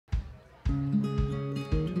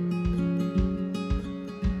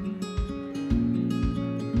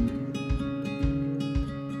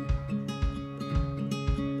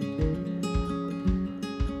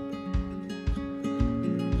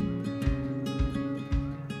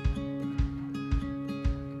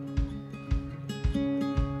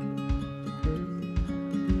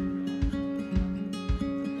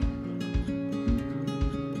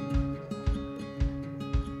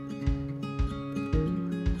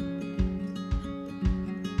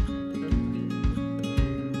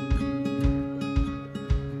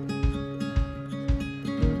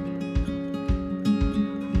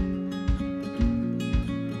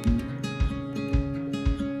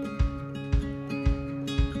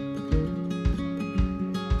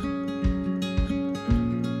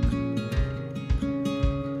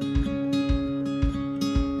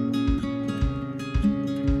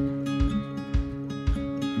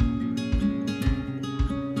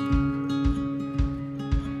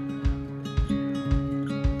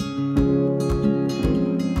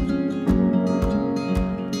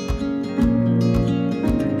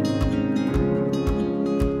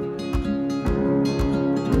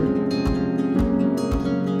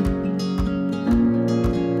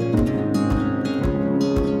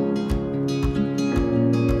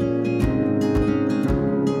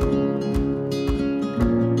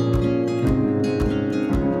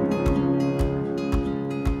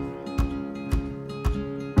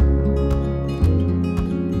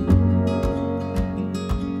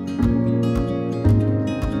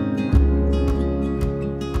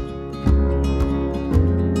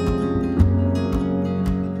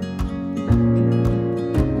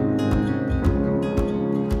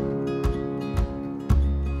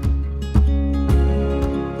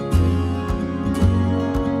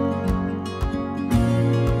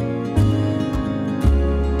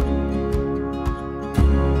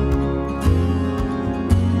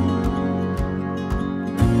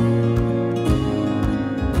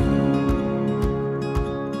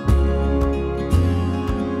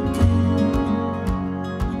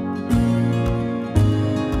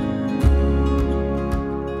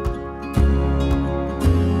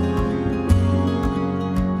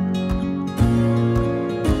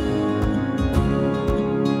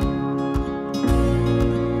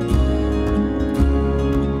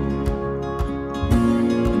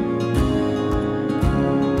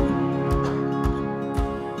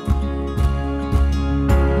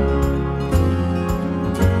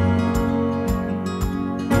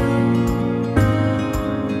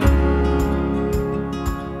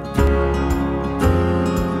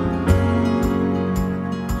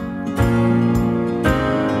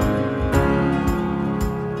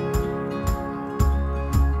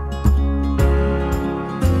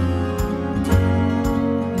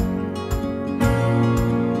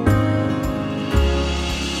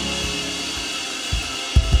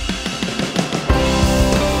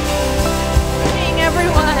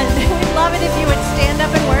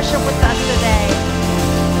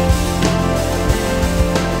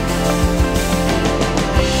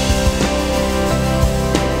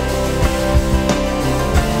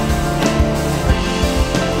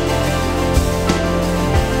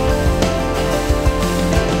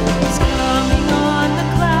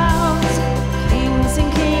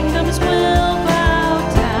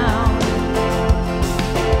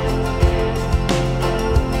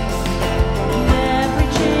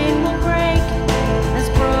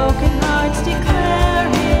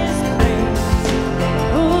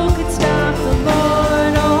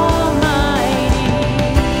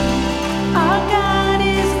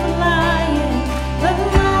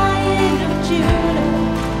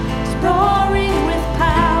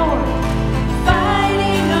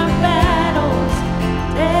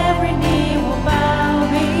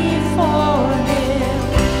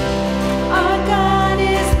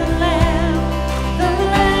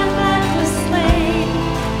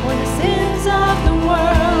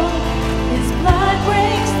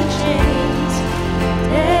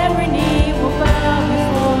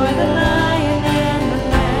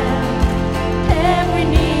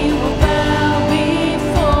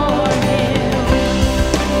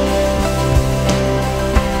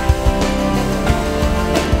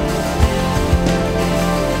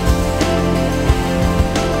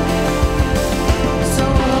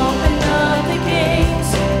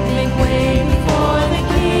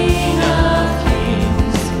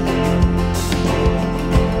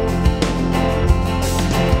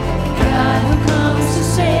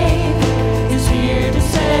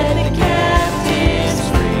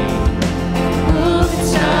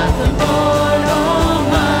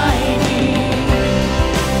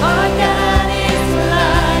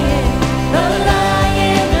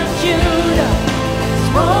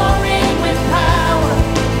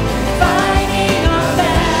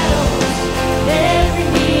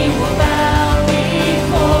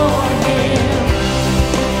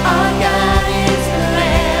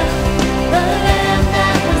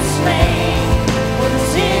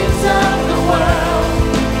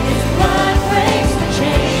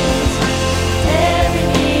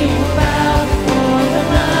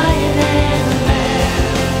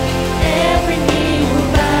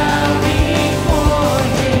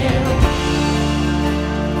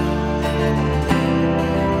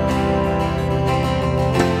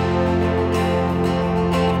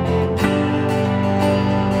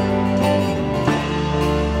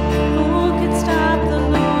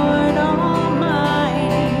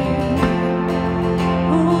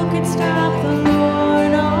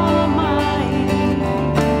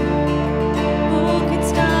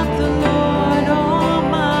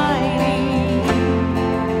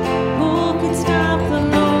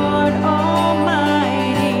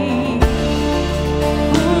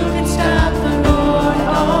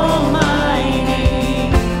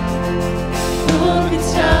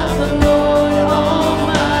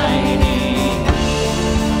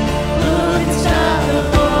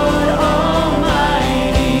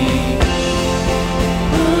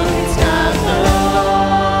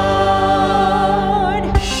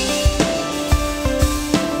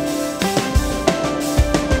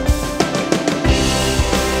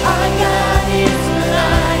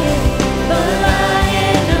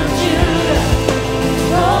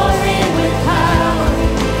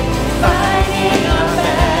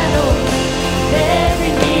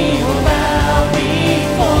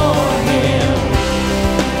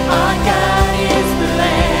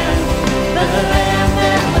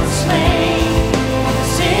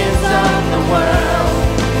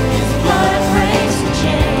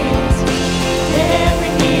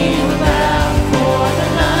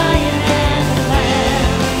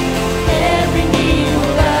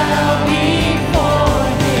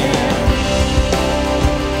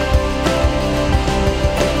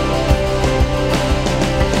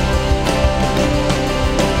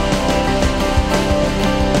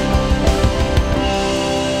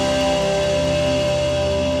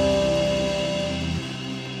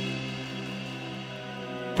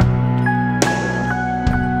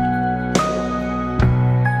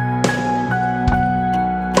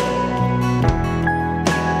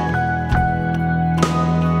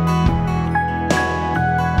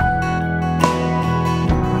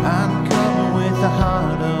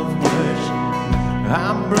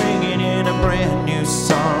I'm bringing in a brand new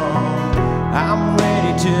song. I'm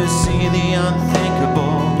ready to see the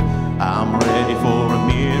unthinkable. I'm ready for a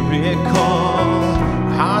miracle.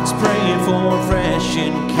 Hearts praying for a fresh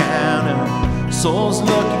encounter. Souls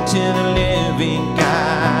looking to the living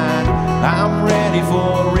God. I'm ready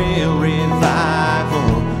for real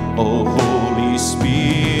revival. Oh, Holy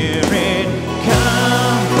Spirit,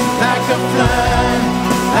 come like a flood,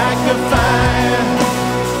 like a fire.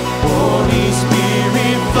 Holy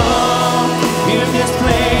Spirit, fall in this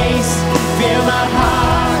place, fill our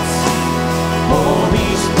hearts.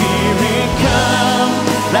 Holy Spirit, come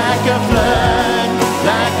like a flood,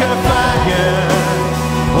 like a fire.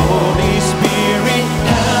 Holy Spirit,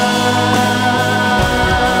 come.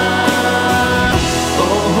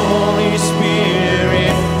 Oh, Holy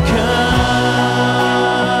Spirit, come.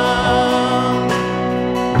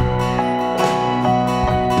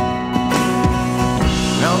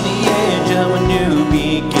 On the edge of a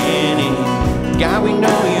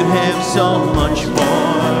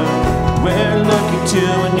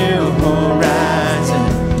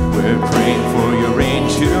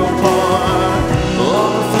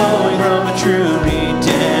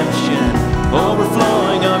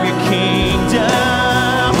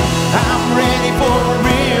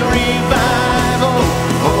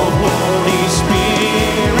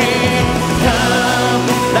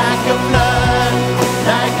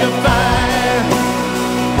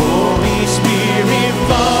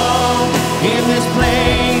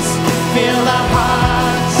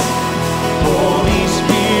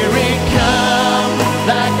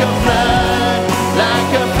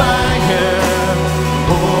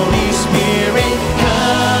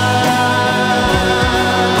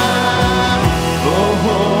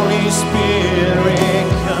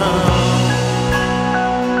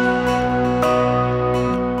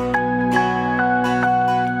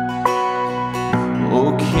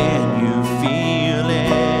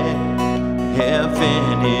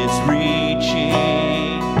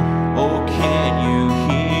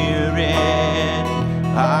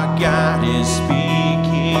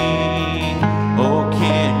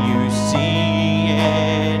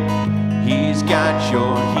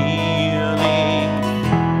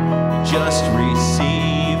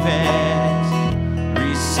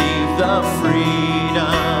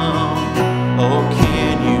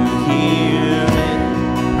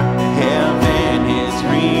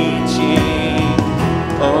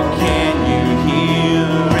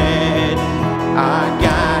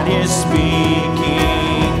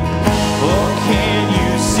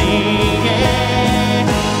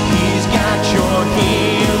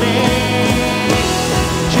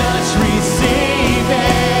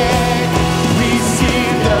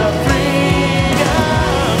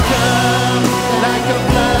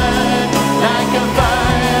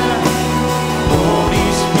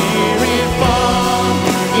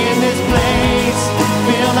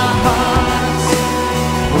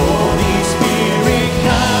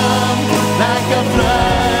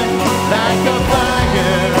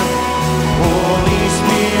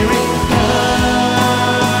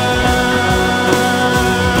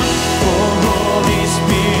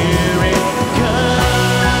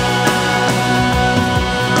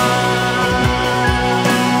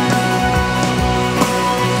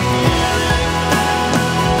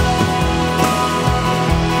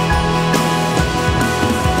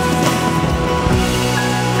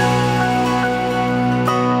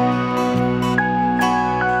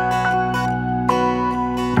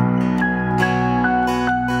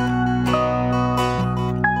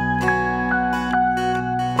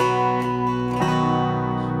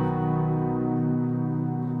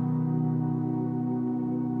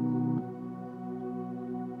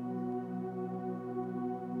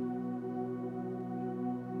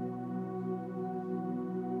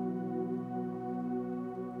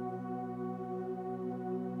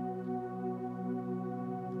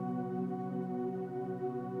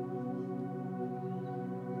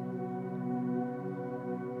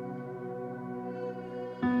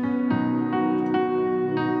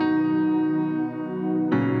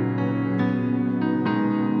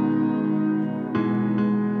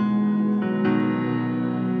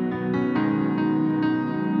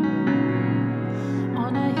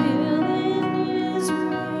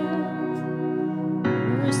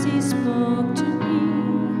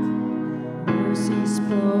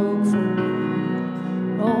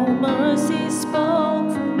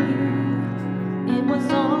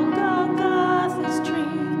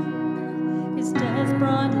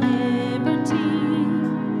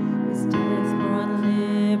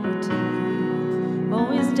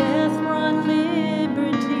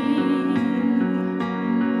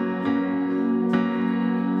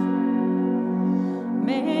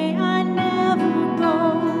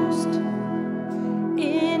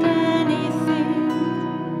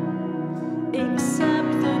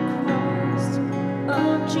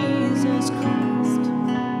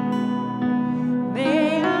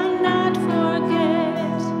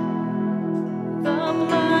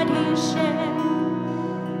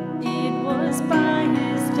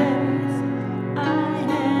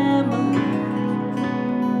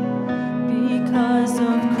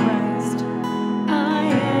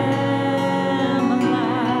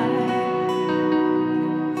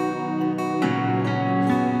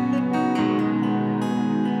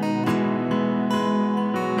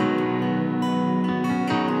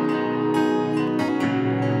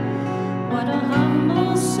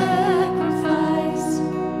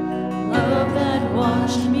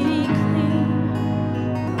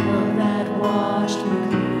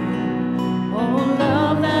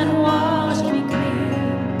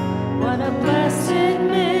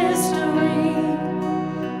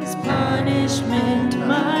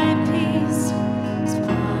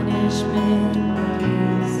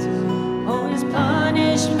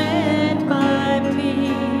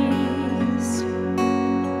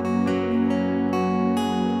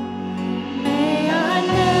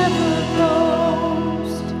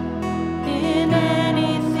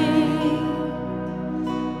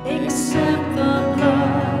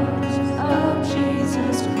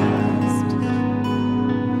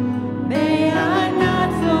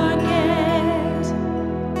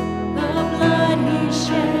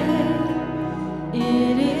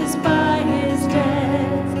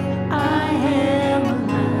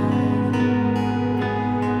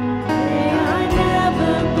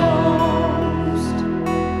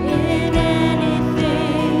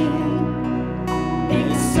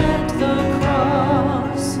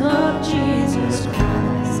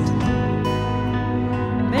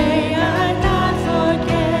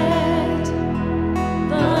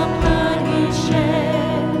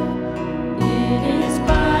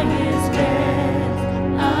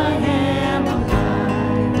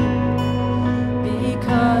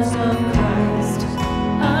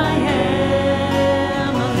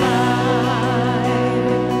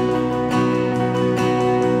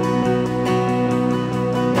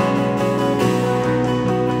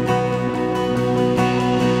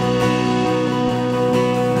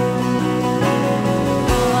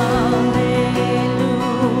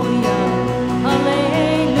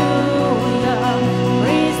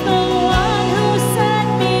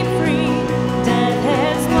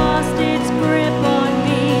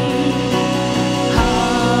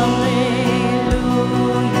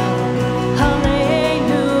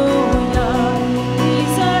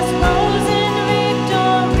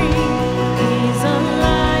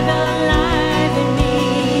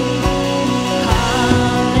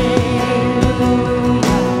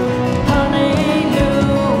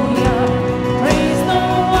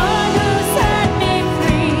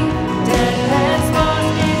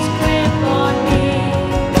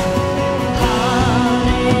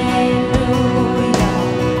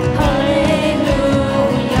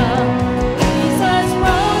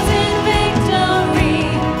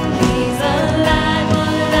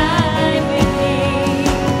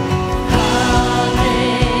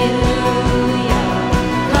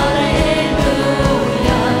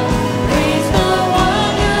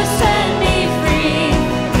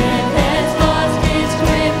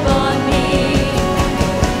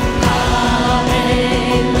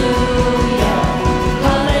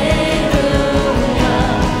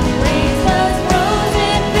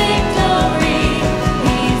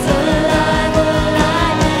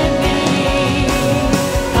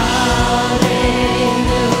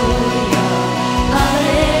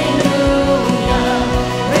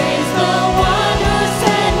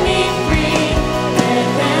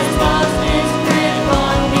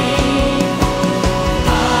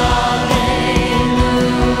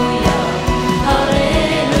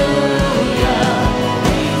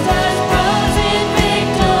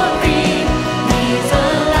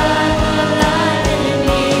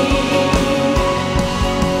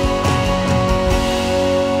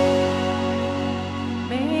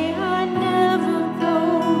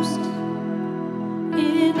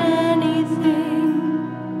nothing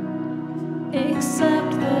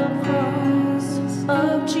except the cross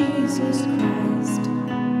of Jesus Christ.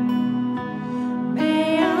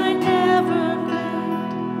 May I never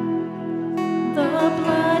forget the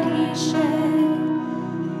blood He shed.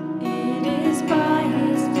 It is by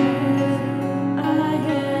His death I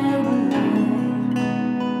am alive.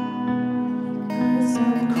 Because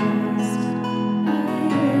of Christ I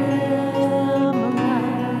am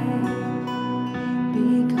alive.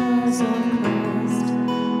 Because of Christ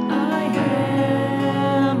I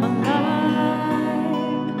am alive.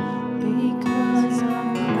 Because of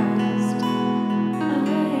Christ I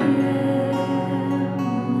am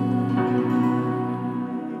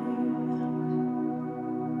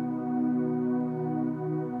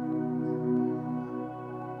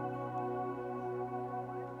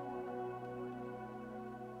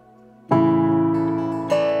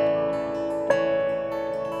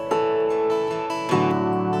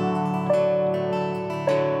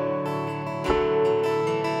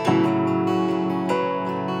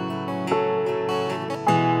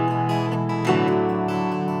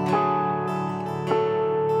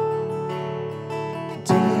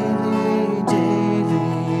Daily,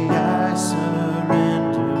 daily I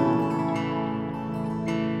surrender.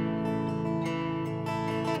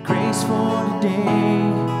 Grace for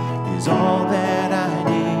today is all that I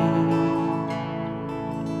need.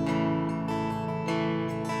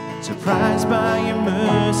 Surprised by your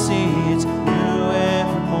mercy, it's new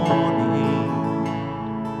every morning.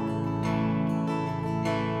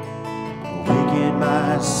 Awaken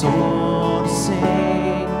my soul to sing.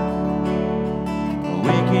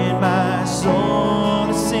 Awaken my soul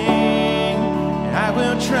to sing, and I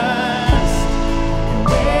will trust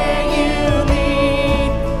where you lead.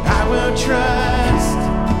 I will trust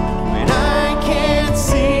when I can't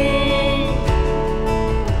see.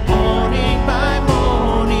 Morning by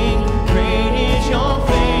morning, great is your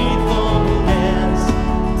faithfulness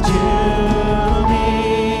to me.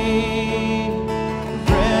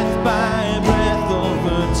 Breath by breath,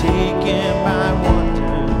 overtaken by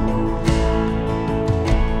wonder.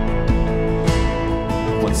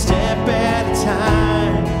 One step at a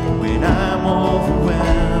time when I'm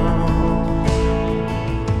overwhelmed.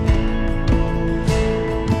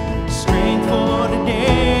 Strength for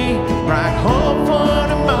today, bright hope for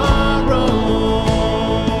tomorrow.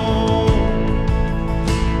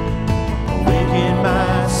 Awaken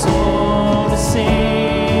my soul to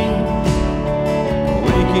sing.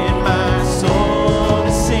 Awaken my soul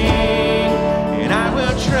to sing, and I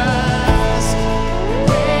will trust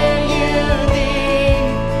where you lead.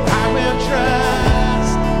 I will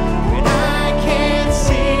trust when I can't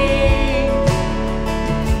see.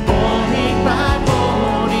 Morning by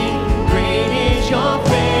morning, great is your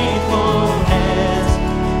faithfulness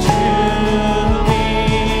to me.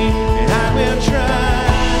 And I will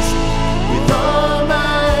trust with all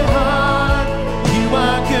my heart. You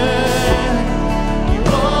are good, you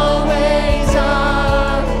always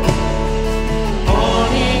are.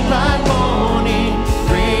 Morning by morning,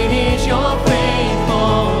 great is your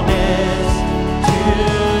faithfulness to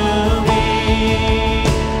me.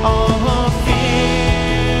 Oh,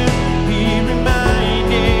 fear, be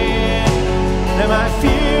reminded that my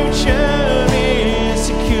future is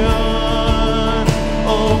secure.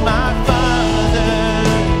 Oh, my Father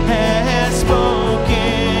has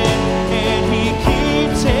spoken, and He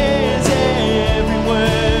keeps His every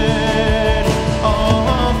word.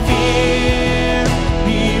 Oh, fear,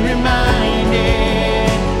 be reminded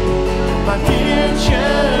my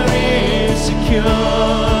future is secure.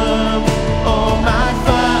 Oh, my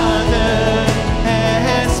Father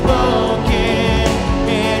has spoken,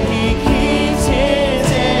 and He keeps His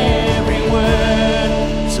every word.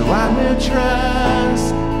 So I will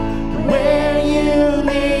trust where you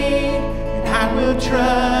lead, and I will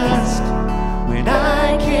trust when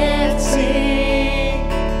I can't see.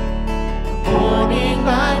 Morning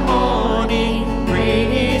by morning, great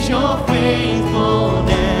is your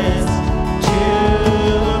faithfulness to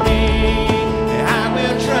me. And I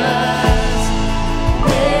will trust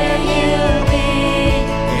where you lead,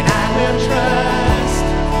 and I will trust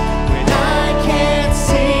when I can't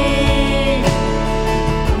see.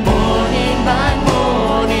 Morning by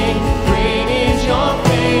morning, great is your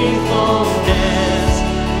faithfulness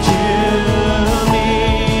to me.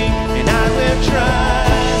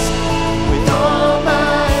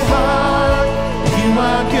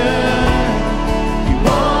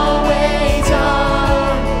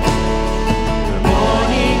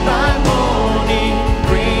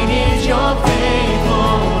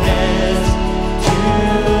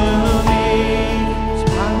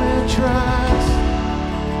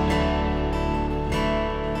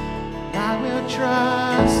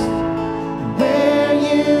 trust. Where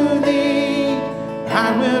you lead,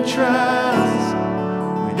 I will trust.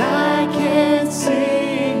 When I can't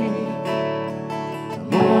see,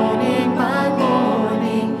 morning by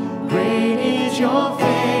morning, great is your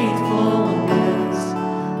faithfulness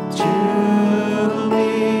to me.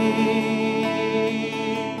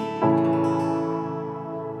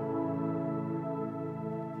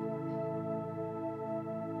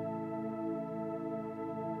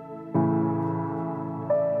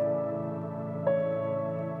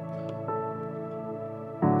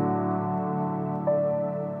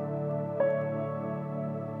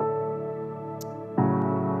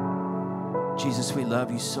 Jesus, we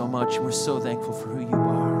love you so much. We're so thankful for who you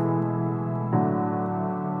are.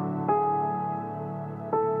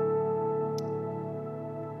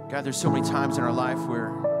 God, there's so many times in our life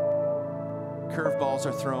where curveballs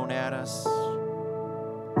are thrown at us,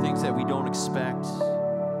 things that we don't expect,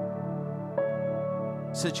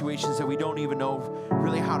 situations that we don't even know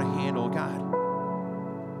really how to handle, God.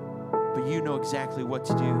 But you know exactly what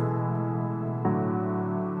to do.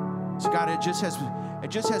 So God, just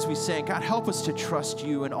as we sang, God, help us to trust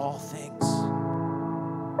you in all things.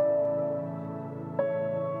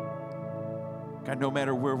 God, no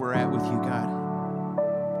matter where we're at with you, God,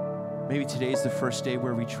 maybe today's the first day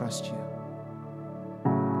where we trust you.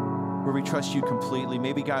 Where we trust you completely.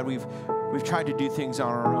 Maybe, God, we've tried to do things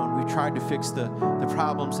on our own. We've tried to fix the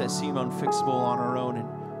problems that seem unfixable on our own. And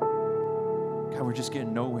God, we're just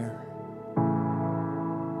getting nowhere.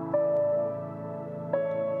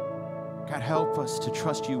 God, help us to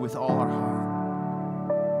trust you with all our heart.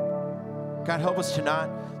 God, help us to not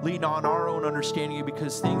lean on our own understanding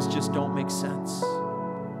because things just don't make sense.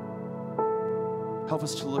 Help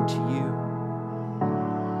us to look to you.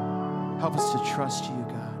 Help us to trust you,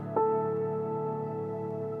 God.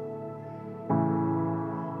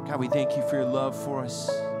 God, we thank you for your love for us.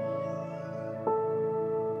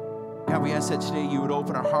 God, we ask that today you would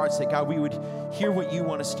open our hearts, that God, we would hear what you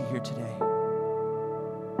want us to hear today.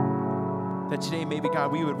 That today, maybe,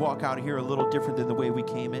 God, we would walk out of here a little different than the way we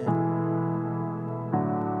came in.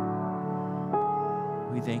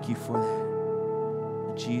 We thank you for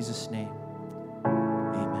that. In Jesus' name,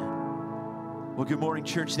 amen. Well, good morning,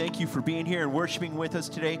 church. Thank you for being here and worshiping with us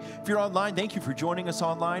today. If you're online, thank you for joining us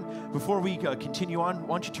online. Before we continue on,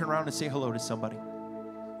 why don't you turn around and say hello to somebody?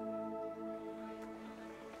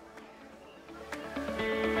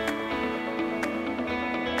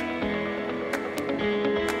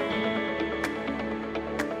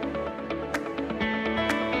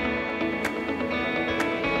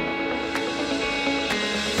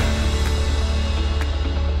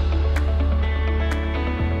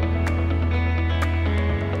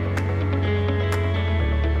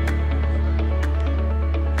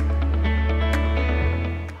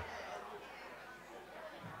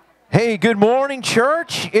 Hey, good morning,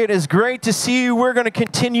 church. It is great to see you. We're going to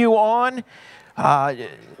continue on.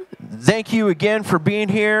 Thank you again for being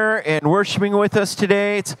here and worshiping with us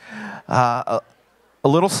today. It's a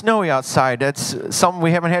little snowy outside. That's something we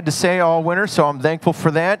haven't had to say all winter, so I'm thankful for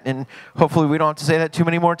that, and hopefully we don't have to say that too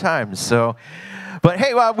many more times. But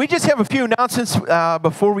hey, we just have a few announcements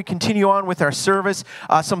before we continue on with our service.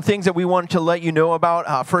 Some things that we wanted to let you know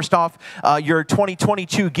about. First off, your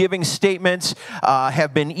 2022 giving statements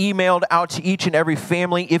have been emailed out to each and every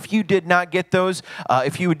family. If you did not get those,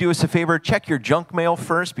 if you would do us a favor, check your junk mail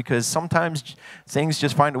first, because sometimes things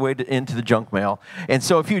just find a way into the junk mail. And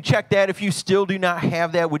so if you check that, if you still do not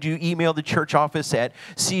have that, would you email the church office at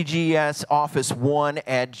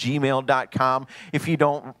cgsoffice1@gmail.com. If you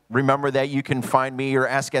don't remember that, you can find me or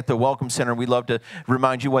ask at the Welcome Center. We'd love to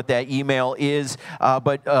remind you what that email is.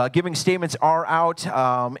 But giving statements are out,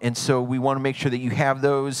 and so we want to make sure that you have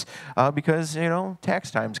those because, you know,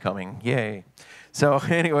 tax time's coming. Yay. So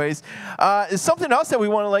anyways, something else that we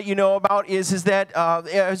want to let you know about is that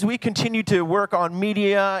as we continue to work on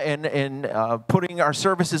media and putting our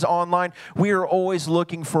services online, we are always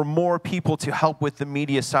looking for more people to help with the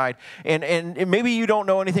media side. And maybe you don't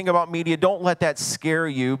know anything about media. Don't let that scare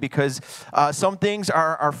you, because some things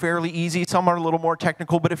are fairly easy. Some are a little more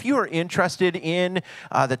technical. But if you are interested in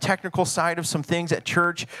the technical side of some things at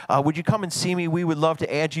church, would you come and see me? We would love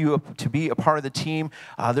to add you to be a part of the team.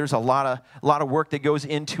 There's a lot of work work that goes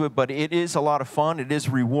into it, but it is a lot of fun. It is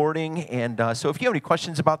rewarding. And so if you have any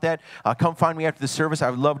questions about that, come find me after the service. I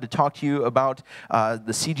would love to talk to you about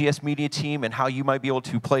the CGS media team and how you might be able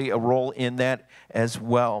to play a role in that as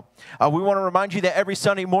well. We want to remind you that every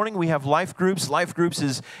Sunday morning we have life groups. Life groups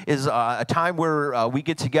is a time where we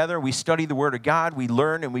get together, we study the Word of God, we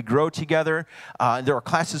learn and we grow together. There are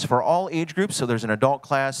classes for all age groups. So there's an adult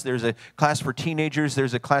class, there's a class for teenagers,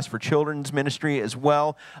 there's a class for children's ministry as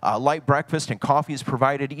well. Light breakfast and coffee is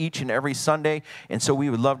provided each and every Sunday, and so we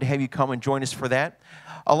would love to have you come and join us for that.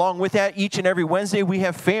 Along with that, each and every Wednesday, we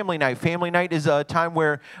have Family Night. Family Night is a time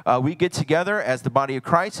where we get together as the body of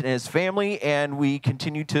Christ and as family, and we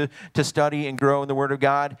continue to study and grow in the Word of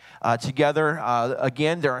God together.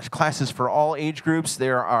 Again, there are classes for all age groups.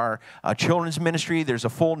 There are children's ministry. There's a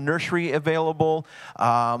full nursery available.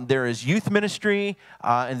 There is youth ministry,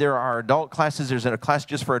 and there are adult classes. There's a class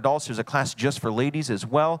just for adults. There's a class just for ladies as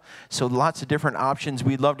well. So lots of different options.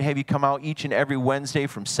 We'd love to have you come out each and every Wednesday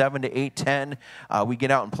from 7 to 8:10. We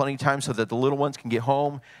get out in plenty of time so that the little ones can get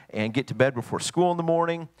home and get to bed before school in the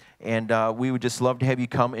morning. And we would just love to have you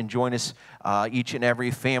come and join us each and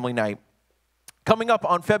every family night. Coming up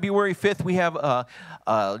on February 5th, we have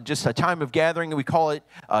just a time of gathering. We call it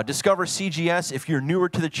Discover CGS. If you're newer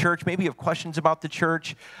to the church, maybe you have questions about the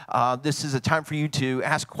church, this is a time for you to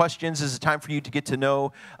ask questions. This is a time for you to get to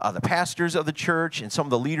know the pastors of the church and some of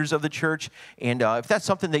the leaders of the church. And if that's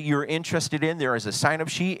something that you're interested in, there is a sign-up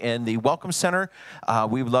sheet in the Welcome Center.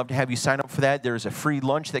 We would love to have you sign up for that. There's a free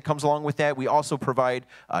lunch that comes along with that. We also provide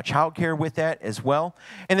childcare with that as well.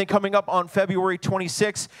 And then coming up on February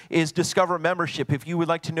 26th is Discover Membership. If you would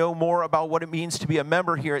like to know more about what it means to be a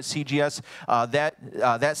member here at CGS,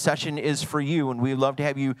 that session is for you, and we'd love to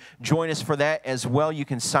have you join us for that as well. You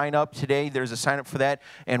can sign up today. There's a sign up for that,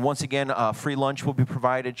 and once again, free lunch will be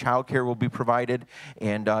provided, childcare will be provided,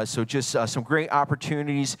 and so just some great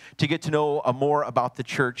opportunities to get to know more about the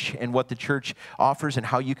church and what the church offers and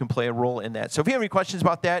how you can play a role in that. So if you have any questions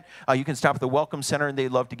about that, you can stop at the Welcome Center, and they'd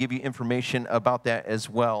love to give you information about that as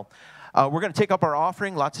well. We're going to take up our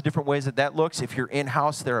offering, lots of different ways that looks. If you're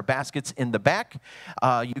in-house, there are baskets in the back.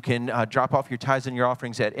 You can drop off your tithes and your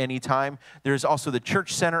offerings at any time. There's also the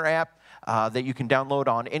Church Center app that you can download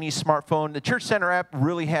on any smartphone. The Church Center app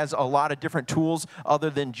really has a lot of different tools other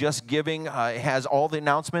than just giving. It has all the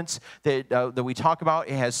announcements that we talk about.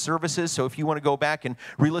 It has services, so if you want to go back and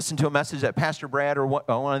re-listen to a message that Pastor Brad or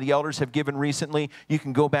one of the elders have given recently, you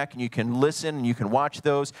can go back and you can listen and you can watch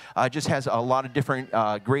those. It just has a lot of different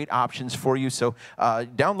great options for you, so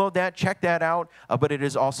download that, check that out, but it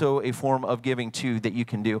is also a form of giving, too, that you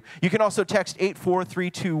can do. You can also text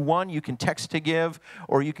 84321. You can text to give,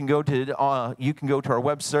 or you can go to our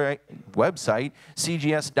website,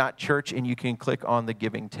 cgs.church, and you can click on the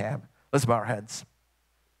Giving tab. Let's bow our heads.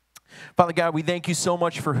 Father God, we thank you so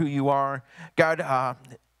much for who you are. God,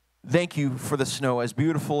 thank you for the snow, as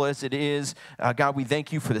beautiful as it is. God, we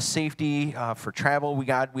thank you for the safety, for travel.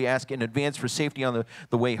 We ask in advance for safety on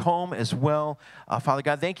the way home as well. Father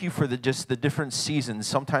God, thank you for just the different seasons,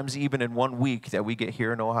 sometimes even in 1 week that we get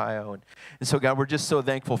here in Ohio. And so, God, we're just so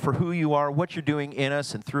thankful for who you are, what you're doing in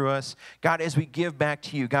us and through us. God, as we give back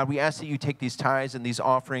to you, God, we ask that you take these tithes and these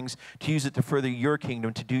offerings to use it to further your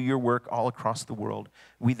kingdom, to do your work all across the world.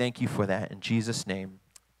 We thank you for that. In Jesus' name,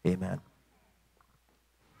 amen.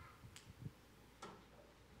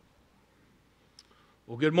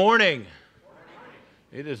 Well, good morning.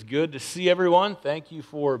 It is good to see everyone. Thank you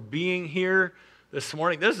for being here this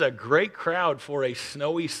morning. This is a great crowd for a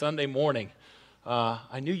snowy Sunday morning.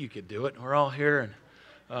 I knew you could do it. We're all here, and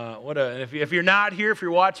if you're not here, if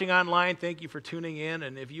you're watching online, thank you for tuning in.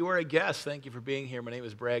 And if you are a guest, thank you for being here. My name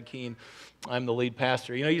is Brad Keene. I'm the lead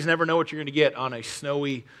pastor. You know, you just never know what you're going to get on a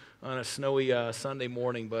snowy Sunday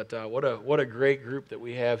morning, but what a great group that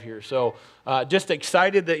we have here. So just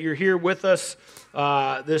excited that you're here with us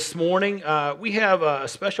this morning. We have a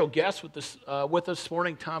special guest with us this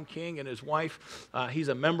morning, Tom King and his wife. He's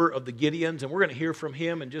a member of the Gideons, and we're going to hear from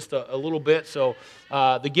him in just a little bit. So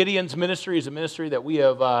the Gideons ministry is a ministry that we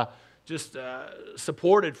have just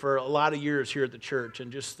supported for a lot of years here at the church,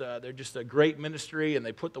 and they're just a great ministry, and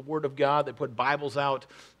they put the Word of God, they put Bibles out,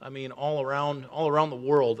 I mean, all around the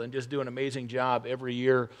world, and just do an amazing job every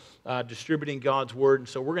year distributing God's Word. And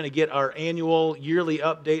so we're going to get our annual yearly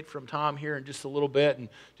update from Tom here in just a little bit, and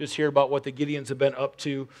just hear about what the Gideons have been up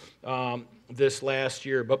to. this last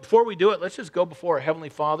year. But before we do it, let's just go before our Heavenly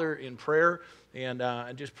Father in prayer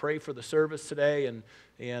and just pray for the service today.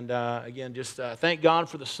 And again, just thank God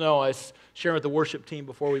for the snow. I was sharing with the worship team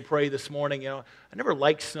before we pray this morning. I never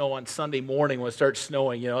like snow on Sunday morning when it starts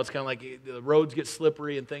snowing. It's kind of like the roads get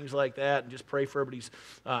slippery and things like that, and just pray for everybody's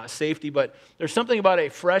safety. But there's something about a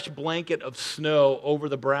fresh blanket of snow over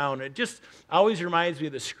the ground. It just always reminds me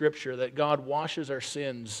of the scripture that God washes our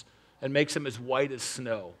sins and makes them as white as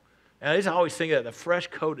snow. And I just always think of the fresh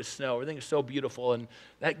coat of snow. Everything is so beautiful, and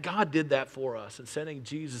that God did that for us, and sending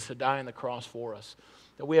Jesus to die on the cross for us.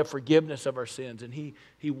 That we have forgiveness of our sins, and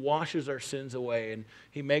He washes our sins away, and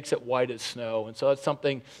He makes it white as snow. And so that's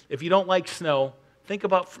something, if you don't like snow, think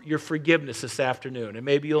about your forgiveness this afternoon, and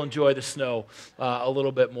maybe you'll enjoy the snow a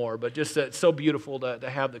little bit more. But just it's so beautiful to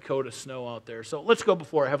have the coat of snow out there. So let's go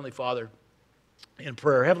before our Heavenly Father in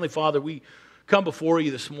prayer. Heavenly Father, we come before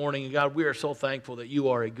you this morning, and God, we are so thankful that you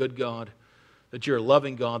are a good God, that you're a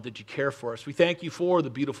loving God, that you care for us. We thank you for the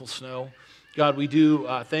beautiful snow. God, we do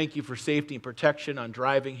thank you for safety and protection on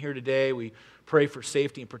driving here today. We pray for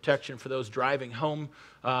safety and protection for those driving home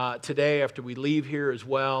today after we leave here as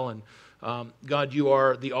well. And God, you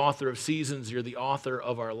are the author of seasons. You're the author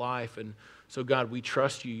of our life. And so, God, we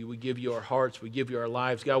trust you. We give you our hearts. We give you our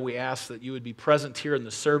lives. God, we ask that you would be present here in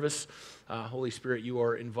the service. Holy Spirit, you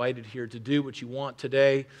are invited here to do what you want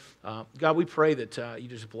today. God, we pray that you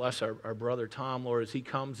just bless our brother Tom, Lord, as he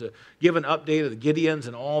comes to give an update of the Gideons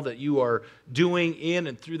and all that you are doing in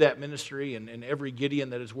and through that ministry and every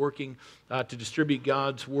Gideon that is working to distribute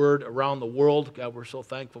God's word around the world. God, we're so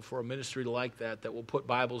thankful for a ministry like that will put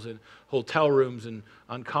Bibles in hotel rooms and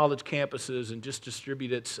on college campuses and just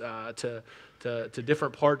distribute it to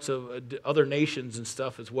different parts of other nations and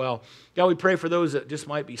stuff as well. God, we pray for those that just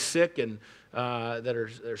might be sick and that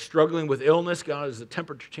are struggling with illness. God, as the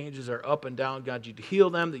temperature changes are up and down, God, you'd heal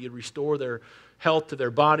them, that you'd restore their health to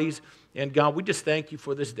their bodies. And God, we just thank you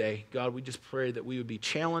for this day. God, we just pray that we would be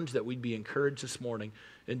challenged, that we'd be encouraged this morning.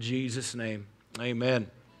 In Jesus' name, amen.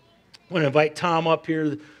 I want to invite Tom up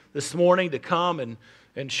here this morning to come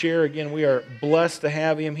and share. Again, we are blessed to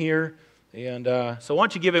have him here. And so why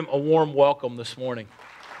don't you give him a warm welcome this morning.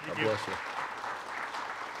 God bless you.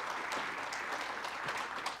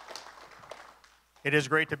 It is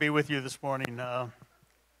great to be with you this morning.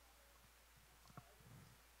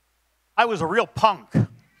 I was a real punk. A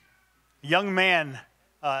young man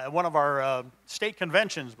at one of our state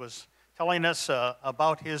conventions was telling us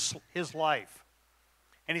about his life.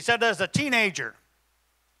 And he said as a teenager,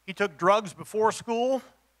 he took drugs before school,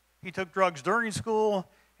 he took drugs during school,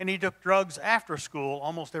 and he took drugs after school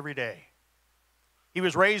almost every day. He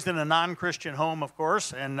was raised in a non-Christian home, of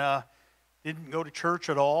course, and didn't go to church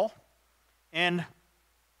at all. And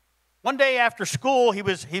one day after school, he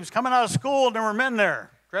was coming out of school, and there were men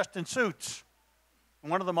there, dressed in suits.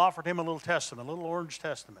 And one of them offered him a little testament, a little orange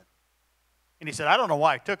testament. And he said, I don't know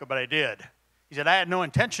why I took it, but I did. He said, I had no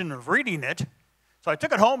intention of reading it, so I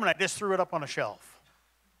took it home and I just threw it up on a shelf.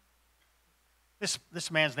 This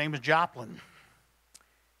man's name is Joplin.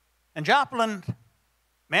 And Joplin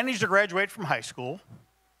managed to graduate from high school,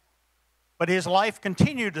 but his life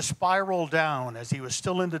continued to spiral down as he was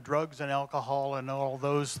still into drugs and alcohol and all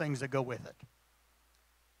those things that go with it.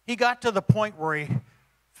 He got to the point where he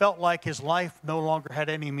felt like his life no longer had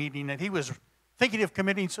any meaning, and he was thinking of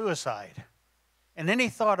committing suicide. And then he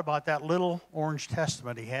thought about that little orange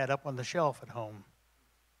testament he had up on the shelf at home.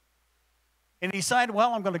 And he decided,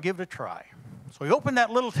 well, I'm going to give it a try. So he opened that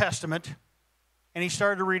little testament, and he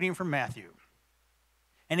started reading from Matthew.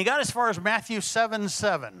 And he got as far as Matthew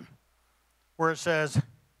 7:7, where it says,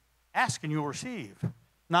 ask and you'll receive.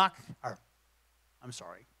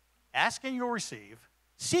 Ask and you'll receive.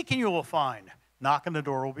 Seek and you will find. Knock and the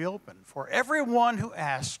door will be open. For everyone who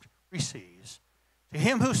asks receives. To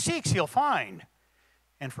him who seeks he'll find.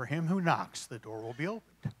 And for him who knocks, the door will be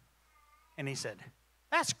opened. And he said,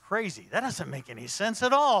 that's crazy. That doesn't make any sense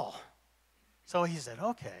at all. So he said,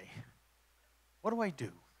 okay, what do I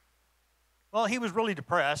do? Well, he was really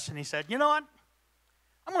depressed, and he said, you know what?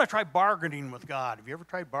 I'm going to try bargaining with God. Have you ever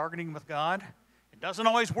tried bargaining with God? It doesn't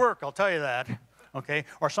always work, I'll tell you that, okay?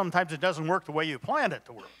 Or sometimes it doesn't work the way you planned it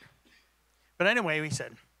to work. But anyway, he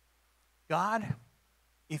said, God,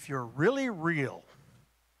 if you're really real,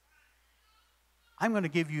 I'm going to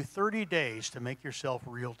give you 30 days to make yourself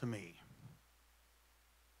real to me.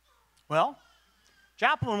 Well,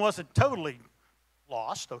 Joplin wasn't totally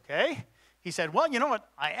lost, okay? He said, well, you know what?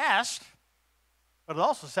 I asked, but it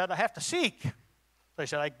also said I have to seek. So he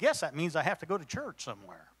said, I guess that means I have to go to church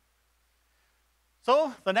somewhere.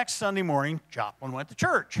 So the next Sunday morning, Joplin went to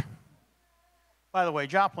church. By the way,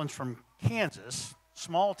 Joplin's from Kansas,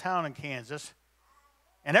 small town in Kansas,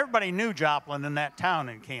 and everybody knew Joplin in that town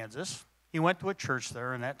in Kansas. He went to a church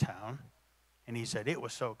there in that town, and he said, it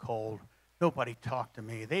was so cold. Nobody talked to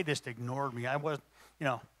me. They just ignored me. I was,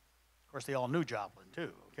 of course, they all knew Joplin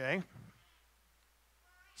too, okay?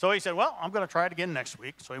 So he said, well, I'm going to try it again next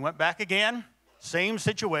week. So he went back again, same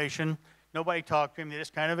situation. Nobody talked to him. They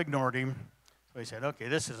just kind of ignored him. So he said, okay,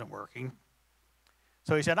 this isn't working.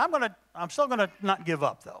 So he said, I'm still going to not give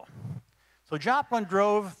up, though. So Joplin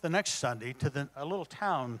drove the next Sunday to a little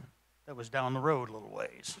town that was down the road a little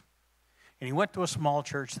ways. And he went to a small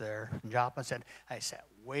church there, and Joplin said, I sat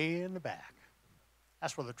way in the back.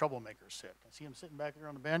 That's where the troublemakers sit. I see him sitting back there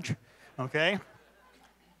on the bench, okay?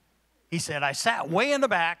 He said, I sat way in the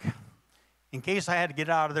back in case I had to get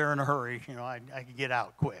out of there in a hurry. I could get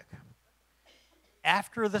out quick.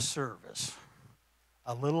 After the service,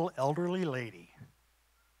 a little elderly lady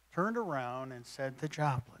turned around and said to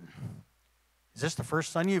Joplin, is this the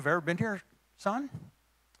first Sunday you've ever been here, son?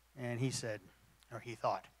 And he said, or he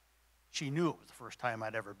thought, she knew it was the first time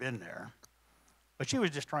I'd ever been there, but she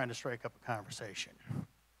was just trying to strike up a conversation.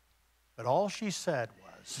 But all she said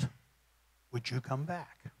was, would you come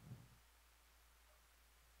back?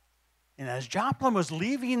 And as Joplin was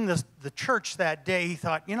leaving the church that day, he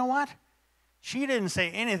thought, you know what? She didn't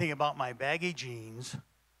say anything about my baggy jeans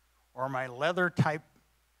or my leather-type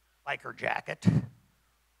biker jacket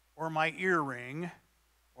or my earring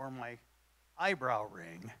or my eyebrow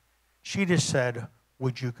ring. She just said,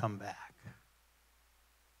 would you come back?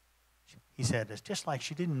 He said, it's just like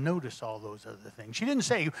she didn't notice all those other things. She didn't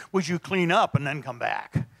say, would you clean up and then come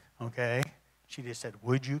back? Okay? She just said,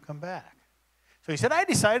 would you come back? So he said, I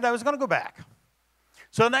decided I was going to go back.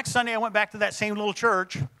 So the next Sunday I went back to that same little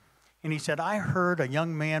church, and he said, I heard a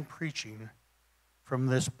young man preaching from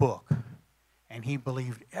this book, and he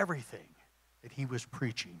believed everything that he was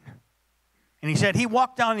preaching. And he said, he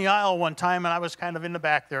walked down the aisle one time, and I was kind of in the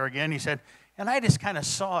back there again. He said, and I just kind of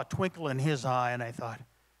saw a twinkle in his eye, and I thought,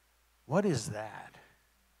 what is that?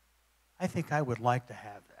 I think I would like to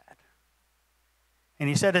have that. And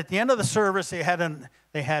he said at the end of the service, they had an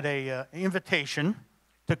invitation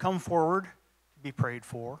to come forward to be prayed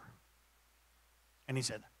for. And he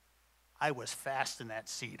said, I was fast in that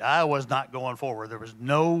seat. I was not going forward. There was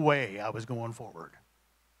no way I was going forward.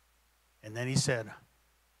 And then he said,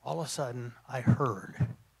 all of a sudden, I heard.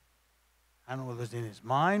 I don't know whether it was in his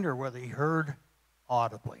mind or whether he heard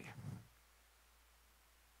audibly.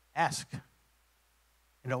 Ask,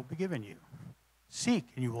 and it will be given you. Seek,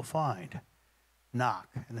 and you will find. Knock,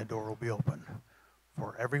 and the door will be open.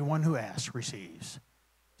 For everyone who asks receives.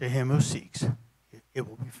 To him who seeks, it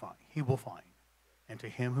will be found. He will find. And to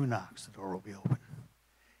him who knocks, the door will be open.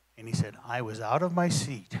 And he said, I was out of my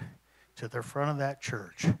seat to the front of that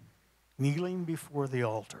church, kneeling before the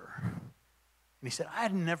altar. And he said, I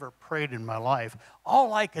had never prayed in my life.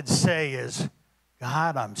 All I could say is,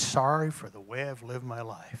 God, I'm sorry for the way I've lived my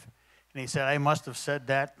life. And he said, I must have said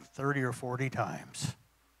that 30 or 40 times.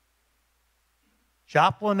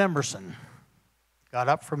 Joplin Emerson got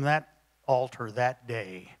up from that altar that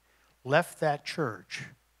day, left that church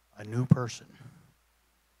a new person.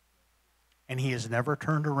 And he has never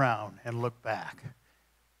turned around and looked back.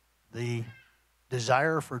 The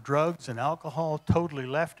desire for drugs and alcohol totally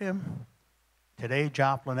left him. Today,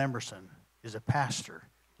 Joplin Emerson is a pastor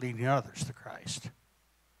leading others to Christ.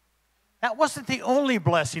 That wasn't the only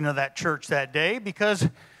blessing of that church that day, because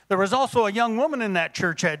there was also a young woman in that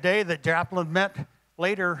church that day that Joplin met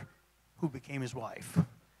later who became his wife.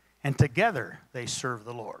 And together they served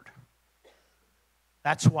the Lord.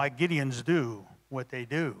 That's why Gideons do what they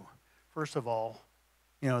do. First of all,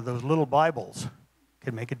 those little Bibles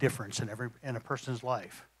can make a difference in a person's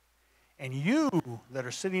life. And you that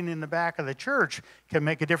are sitting in the back of the church can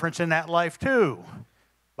make a difference in that life too,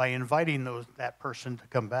 by inviting that person to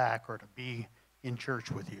come back or to be in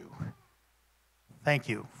church with you. Thank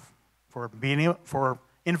you for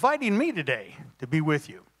inviting me today to be with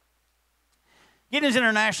you. Gideons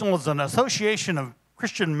International is an association of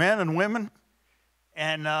Christian men and women,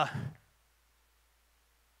 and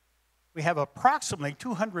we have approximately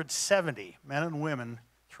 270 men and women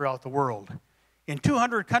throughout the world in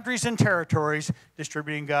 200 countries and territories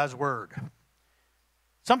distributing God's Word.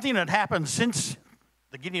 Something that happened since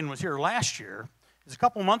the Gideon was here last year is a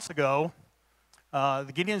couple months ago,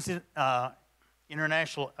 the Gideons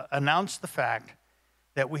International announced the fact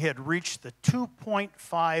that we had reached the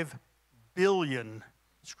 2.5 billion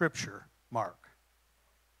scripture mark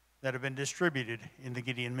that have been distributed in the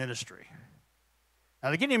Gideon ministry.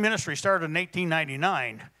 Now, the Gideon ministry started in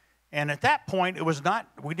 1899, and at that point,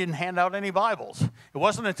 we didn't hand out any Bibles. It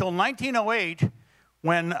wasn't until 1908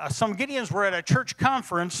 when some Gideons were at a church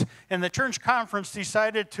conference, and the church conference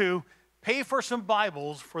decided to pay for some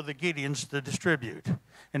Bibles for the Gideons to distribute.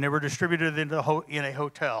 And they were distributed in a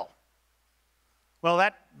hotel. Well,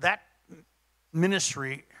 that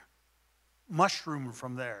ministry mushroomed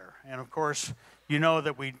from there. And of course, you know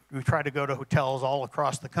that we try to go to hotels all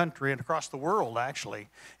across the country and across the world, actually,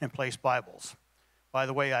 and place Bibles. By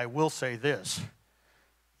the way, I will say this.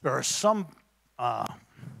 There are some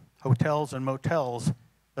hotels and motels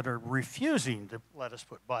that are refusing to let us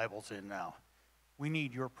put Bibles in now. We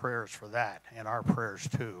need your prayers for that, and our prayers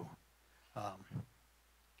too.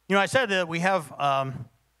 I said that we have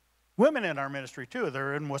women in our ministry too.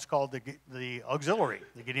 They're in what's called the auxiliary,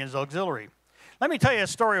 the Gideon's auxiliary. Let me tell you a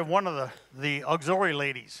story of one of the auxiliary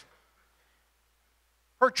ladies.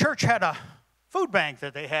 Her church had a food bank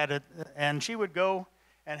that they had, and she would go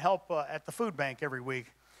and help at the food bank every week.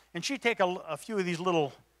 And she'd take a few of these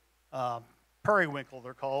little periwinkle,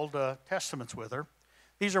 they're called, testaments with her.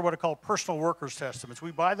 These are what are called personal workers' testaments.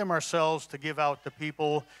 We buy them ourselves to give out to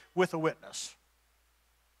people with a witness.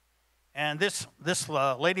 And this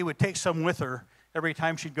lady would take some with her every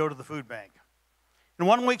time she'd go to the food bank. And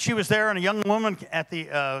one week she was there, and a young woman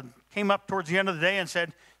came up towards the end of the day and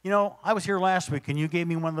said, I was here last week, and you gave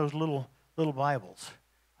me one of those little Bibles.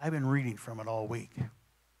 I've been reading from it all week.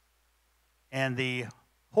 And the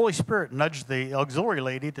Holy Spirit nudged the auxiliary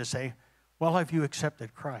lady to say, well, have you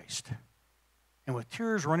accepted Christ? And with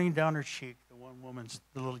tears running down her cheek, the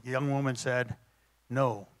little young woman said,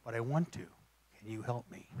 no, but I want to. Can you help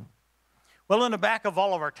me? Well, in the back of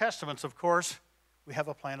all of our testaments, of course, we have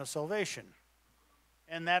a plan of salvation.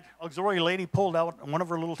 And that auxiliary lady pulled out one of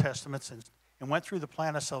her little testaments and went through the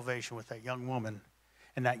plan of salvation with that young woman.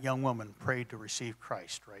 And that young woman prayed to receive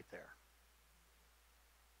Christ right there.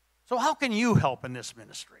 So how can you help in this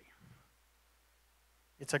ministry?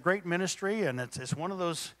 It's a great ministry, and it's one of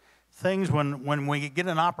those things when we get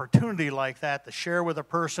an opportunity like that to share with a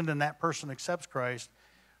person and that person accepts Christ,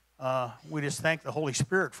 we just thank the Holy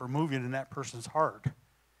Spirit for moving in that person's heart.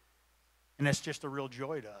 And it's just a real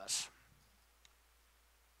joy to us.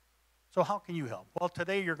 So how can you help? Well,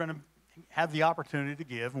 today you're going to have the opportunity to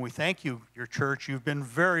give, and we thank you, your church. You've been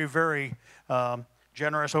very, very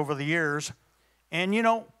generous over the years. And,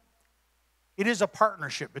 it is a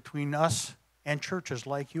partnership between us and churches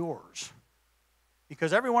like yours.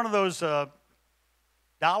 Because every one of those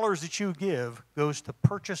dollars that you give goes to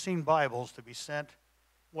purchasing Bibles to be sent,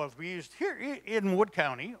 well, to be used here in Wood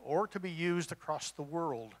County or to be used across the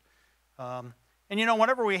world. And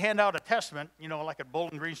whenever we hand out a testament, like at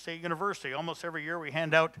Bowling Green State University, almost every year we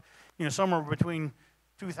hand out, somewhere between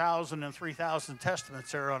 2,000 and 3,000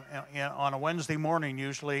 testaments there on a Wednesday morning,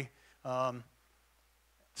 usually,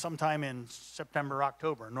 sometime in September,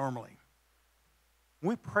 October, normally.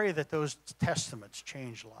 We pray that those testaments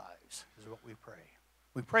change lives, is what we pray.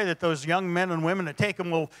 We pray that those young men and women that take them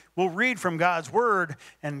will read from God's Word,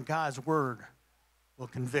 and God's Word will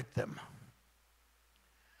convict them.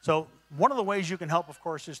 So one of the ways you can help, of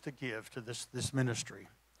course, is to give to this ministry.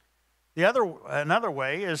 Another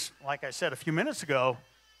way is, like I said a few minutes ago,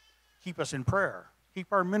 keep us in prayer. Keep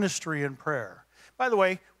our ministry in prayer. By the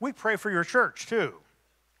way, we pray for your church, too.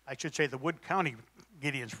 I should say the Wood County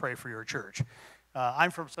Gideons pray for your church.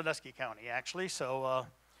 I'm from Sandusky County, actually, so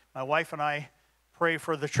my wife and I pray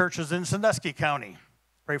for the churches in Sandusky County.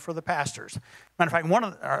 Pray for the pastors. Matter of fact, one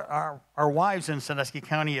of our wives in Sandusky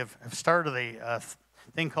County have started a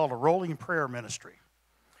thing called a rolling prayer ministry,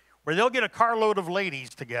 where they'll get a carload of ladies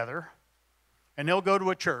together, and they'll go to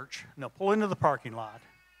a church, and they'll pull into the parking lot,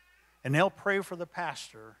 and they'll pray for the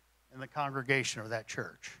pastor and the congregation of that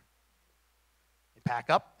church. They pack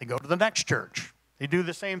up, they go to the next church. They do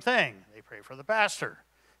the same thing. They pray for the pastor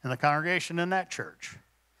and the congregation in that church.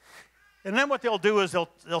 And then what they'll do is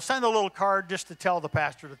they'll send a little card just to tell the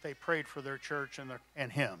pastor that they prayed for their church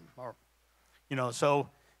and him. Or, so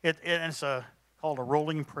it's called a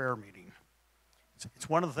rolling prayer meeting. It's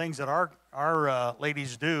one of the things that our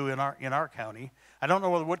ladies do in our county. I don't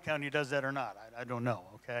know whether Wood County does that or not. I don't know.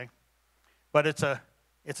 Okay, but it's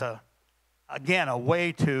again a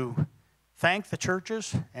way to thank the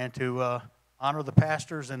churches and to honor the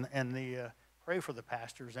pastors and pray for the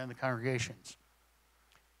pastors and the congregations.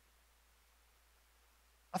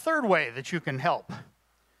 A third way that you can help.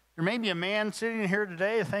 There may be a man sitting here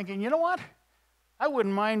today thinking, you know what? I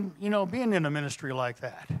wouldn't mind, being in a ministry like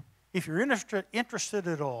that. If you're interested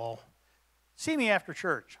at all, see me after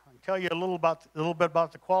church. I can tell you a little bit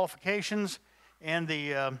about the qualifications and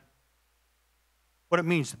what it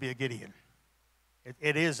means to be a Gideon.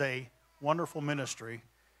 It is a wonderful ministry.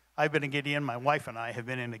 I've been a Gideon. My wife and I have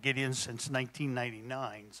been in a Gideon since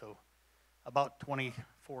 1999, so about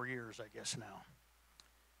 24 years, I guess now.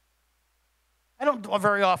 I don't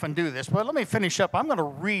very often do this, but let me finish up. I'm going to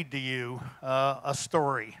read to you a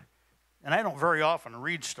story. And I don't very often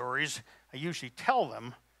read stories. I usually tell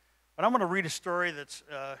them. But I'm going to read a story that's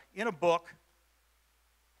in a book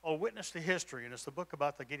called Witness to History, and it's the book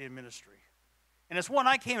about the Gideon ministry. And it's one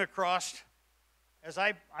I came across as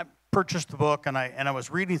I purchased the book, and I was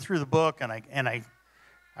reading through the book, and I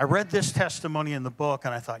read this testimony in the book,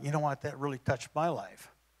 and I thought, you know what, that really touched my life.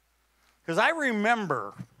 Because I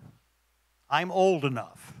remember, I'm old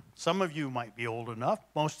enough. Some of you might be old enough.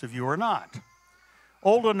 Most of you are not.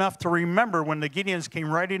 Old enough to remember when the Gideons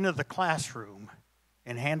came right into the classroom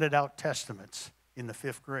and handed out testaments in the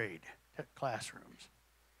 5th grade classrooms.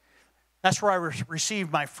 That's where I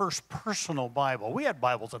received my first personal Bible. We had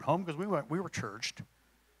Bibles at home because we were churched.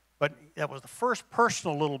 But that was the first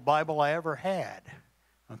personal little Bible I ever had.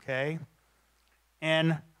 Okay?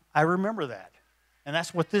 And I remember that. And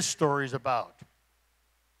that's what this story is about.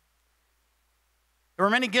 There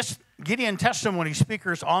were many Gideon testimony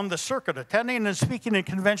speakers on the circuit, attending and speaking in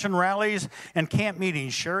convention rallies and camp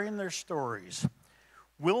meetings, sharing their stories.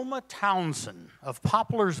 Wilma Townsend of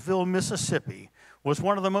Popularsville, Mississippi, was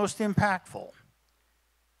one of the most impactful.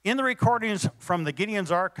 In the recordings from the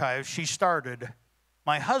Gideon's archives, she started,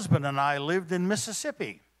 "My husband and I lived in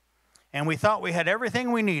Mississippi, and we thought we had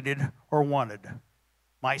everything we needed or wanted.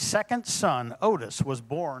 My second son, Otis, was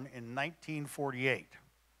born in 1948.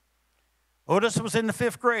 Otis was in the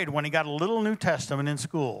 5th grade when he got a little New Testament in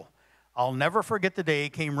school. I'll never forget the day he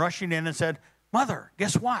came rushing in and said, 'Mother,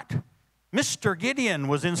 guess what? Mr. Gideon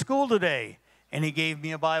was in school today, and he gave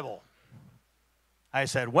me a Bible.' I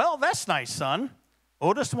said, 'Well, that's nice, son.'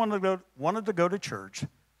 Otis wanted to go to church,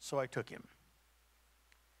 so I took him.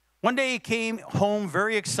 One day he came home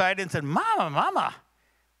very excited and said, 'Mama,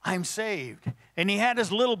 I'm saved.' And he had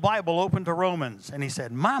his little Bible open to Romans, and he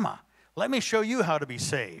said, 'Mama, let me show you how to be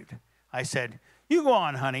saved.' I said, 'You go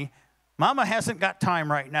on, honey. Mama hasn't got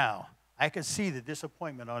time right now.' I could see the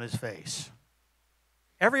disappointment on his face.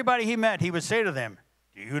 Everybody he met, he would say to them,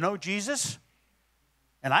 'Do you know Jesus?'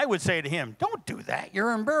 And I would say to him, 'Don't do that.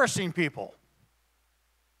 You're embarrassing people.'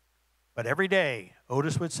 But every day,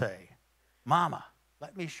 Otis would say, 'Mama,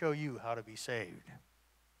 let me show you how to be saved.'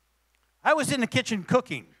 I was in the kitchen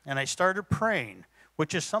cooking, and I started praying,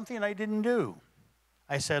 which is something I didn't do.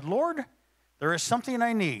 I said, 'Lord, there is something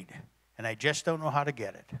I need, and I just don't know how to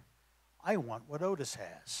get it. I want what Otis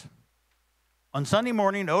has.' On Sunday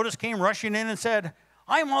morning, Otis came rushing in and said,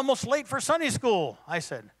 'I'm almost late for Sunday school.' I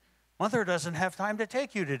said, 'Mother doesn't have time to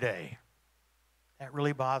take you today.' That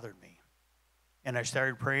really bothered me. And I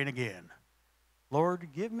started praying again.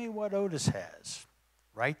 'Lord, give me what Otis has.'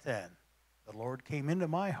 Right then, the Lord came into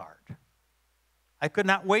my heart. I could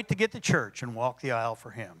not wait to get to church and walk the aisle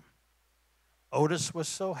for him. Otis was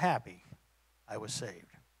so happy I was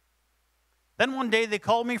saved. Then one day they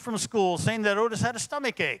called me from school saying that Otis had a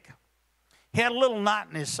stomach ache. He had a little knot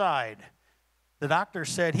in his side. The doctor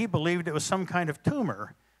said he believed it was some kind of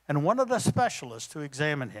tumor and wanted a specialist to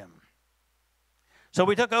examine him. So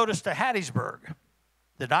we took Otis to Hattiesburg.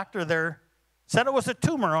 The doctor there said it was a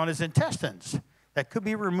tumor on his intestines that could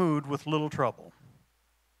be removed with little trouble.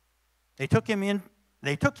 They took him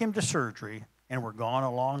to surgery and were gone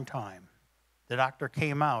a long time. The doctor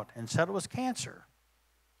came out and said it was cancer.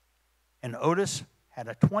 And Otis had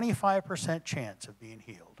a 25% chance of being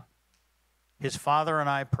healed. His father and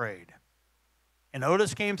I prayed. And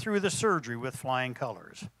Otis came through the surgery with flying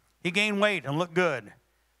colors. He gained weight and looked good.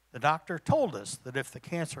 The doctor told us that if the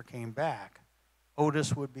cancer came back,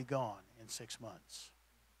 Otis would be gone in 6 months.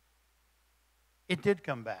 It did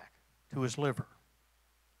come back to his liver.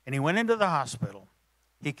 And he went into the hospital.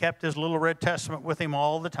 He kept his little red testament with him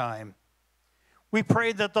all the time. We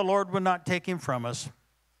prayed that the Lord would not take him from us.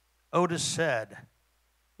 Otis said,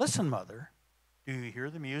 "Listen, Mother, do you hear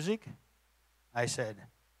the music?" I said,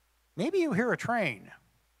 "Maybe you hear a train."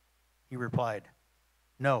 He replied,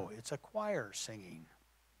 "No, it's a choir singing."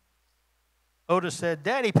 Otis said,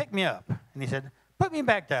 "Daddy, pick me up." And he said, "Put me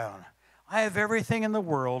back down. I have everything in the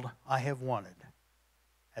world I have wanted."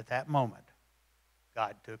 At that moment,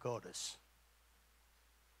 God took Otis.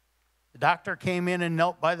 The doctor came in and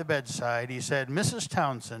knelt by the bedside. He said, "Mrs.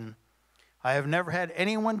 Townsend, I have never had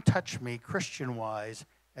anyone touch me Christian-wise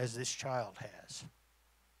as this child has."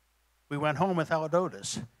 We went home without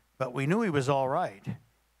Otis, but we knew he was all right.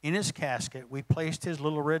 In his casket, we placed his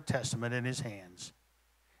little red testament in his hands.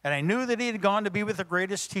 And I knew that he had gone to be with the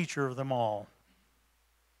greatest teacher of them all.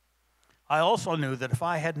 I also knew that if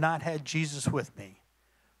I had not had Jesus with me,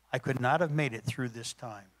 I could not have made it through this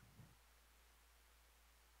time.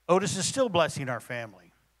 Otis is still blessing our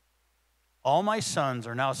family. All my sons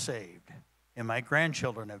are now saved, and my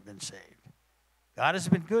grandchildren have been saved. God has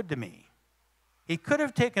been good to me. He could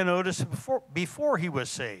have taken notice before he was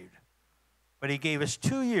saved, but he gave us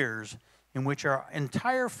 2 years in which our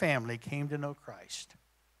entire family came to know Christ.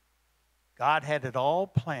 God had it all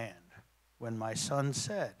planned when my son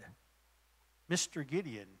said, Mr.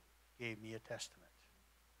 Gideon gave me a testament.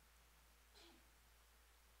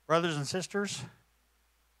 Brothers and sisters,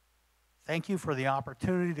 thank you for the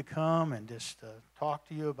opportunity to come and just talk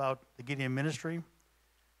to you about the Gideon ministry.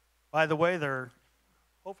 By the way,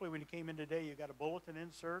 hopefully when you came in today, you got a bulletin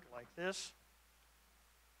insert like this.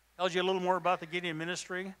 Tells you a little more about the Gideon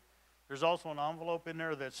ministry. There's also an envelope in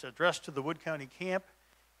there that's addressed to the Wood County camp.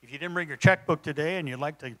 If you didn't bring your checkbook today and you'd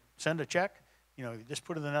like to send a check, you just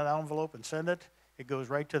put it in that envelope and send it. It goes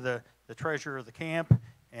right to the treasurer of the camp,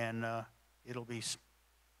 and it'll be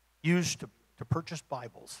used to purchase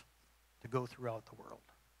Bibles to go throughout the world.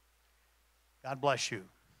 God bless you.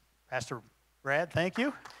 Pastor Brad, thank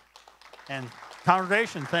you. And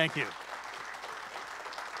congregation, thank you.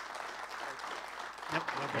 Yep,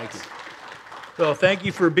 Thank you. So thank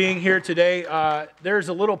you for being here today. There's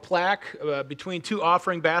a little plaque between 2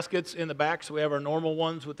 offering baskets in the back. So we have our normal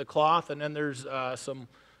ones with the cloth, and then there's some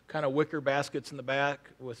kind of wicker baskets in the back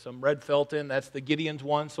with some red felt in. That's the Gideons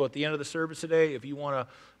one. So at the end of the service today, if you want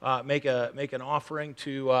to make an offering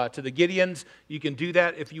to the Gideons, you can do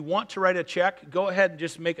that. If you want to write a check, go ahead and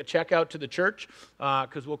just make a check out to the church,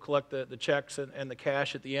 because we'll collect the checks and the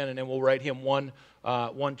cash at the end, and then we'll write him one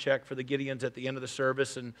check for the Gideons at the end of the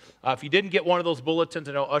service. And if you didn't get one of those bulletins,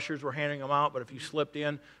 I know ushers were handing them out, but if you slipped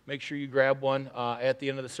in, make sure you grab one at the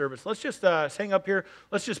end of the service. Let's just hang up here.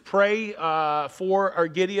 Let's just pray for our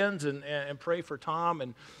Gideons and pray for Tom.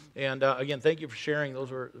 And again, thank you for sharing.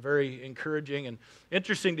 Those were very encouraging and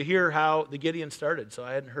interesting to hear how the Gideon started. So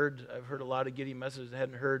I've heard a lot of Gideon messages. I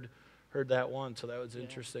hadn't heard that one. So that was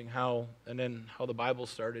interesting how the Bible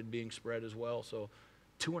started being spread as well. So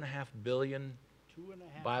 2.5 billion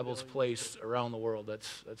Bibles placed around the world.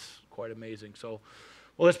 That's quite amazing. So,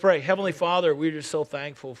 well, let's pray. Heavenly Father, we're just so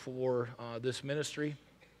thankful for this ministry.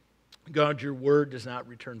 God, your word does not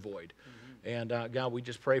return void. And God, we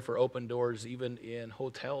just pray for open doors even in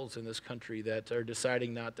hotels in this country that are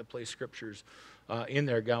deciding not to place scriptures in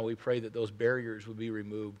there. God, we pray that those barriers would be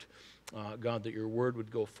removed. God, that your word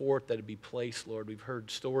would go forth, that it be placed, Lord. We've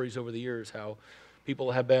heard stories over the years how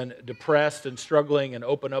people have been depressed and struggling and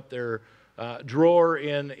open up their drawer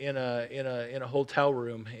in a hotel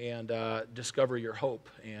room and discover your hope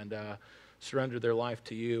and surrender their life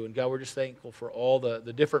to you. And God, we're just thankful for all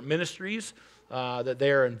the different ministries that they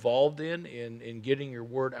are involved in getting your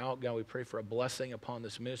word out. God, we pray for a blessing upon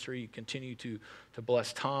this ministry. You continue to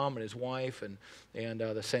bless Tom and his wife and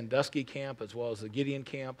the Sandusky camp as well as the Gideon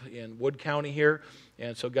camp in Wood County here.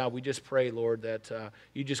 And so, God, we just pray, Lord, that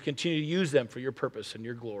you just continue to use them for your purpose and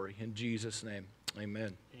your glory. In Jesus' name,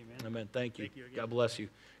 amen. Amen. Thank you. God bless you.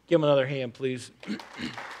 Give him another hand, please.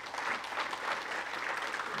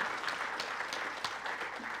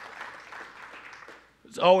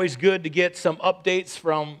 It's always good to get some updates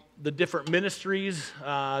from the different ministries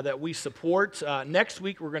that we support. Next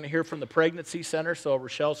week, we're going to hear from the Pregnancy Center. So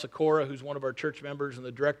Rochelle Sikora, who's one of our church members and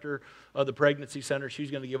the director of the Pregnancy Center,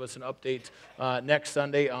 she's going to give us an update next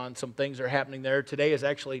Sunday on some things that are happening there. Today is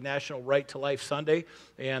actually National Right to Life Sunday,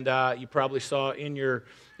 and you probably saw in your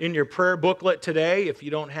prayer booklet today. If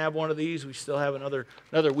you don't have one of these, we still have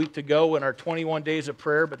another week to go in our 21 days of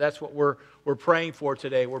prayer, but that's what we're praying for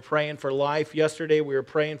today. We're praying for life. Yesterday, we were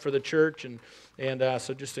praying for the church, and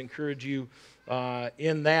so just encourage you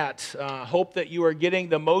in that. Hope that you are getting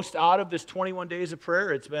the most out of this 21 days of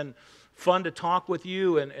prayer. It's been fun to talk with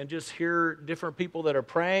you and just hear different people that are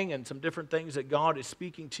praying and some different things that God is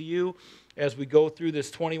speaking to you as we go through this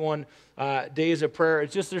 21 days of prayer.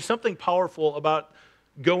 It's just there's something powerful about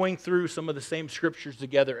going through some of the same scriptures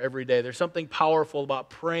together every day. There's something powerful about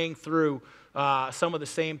praying through some of the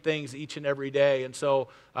same things each and every day. And so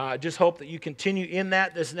just hope that you continue in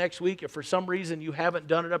that this next week. If for some reason you haven't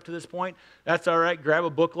done it up to this point, that's all right. Grab a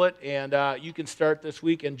booklet and you can start this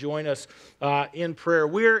week and join us in prayer.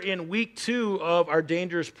 We're in week 2 of our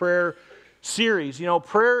Dangerous Prayer series. You know,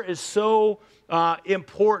 prayer is so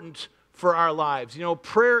important for our lives. You know,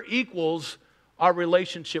 prayer equals our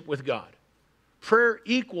relationship with God. Prayer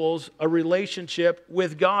equals a relationship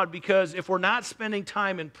with God, because if we're not spending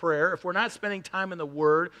time in prayer, if we're not spending time in the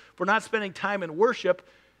Word, if we're not spending time in worship,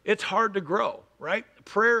 it's hard to grow, right?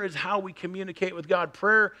 Prayer is how we communicate with God.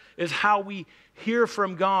 Prayer is how we hear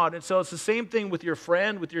from God. And so it's the same thing with your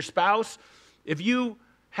friend, with your spouse. If you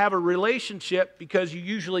have a relationship, because you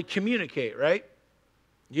usually communicate, right?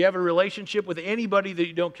 You have a relationship with anybody that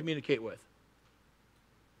you don't communicate with.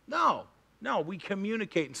 No. No, we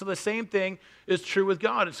communicate. And so the same thing is true with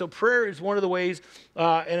God. And so prayer is one of the ways,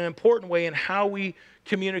 and an important way in how we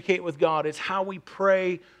communicate with God. It's how we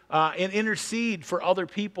pray and intercede for other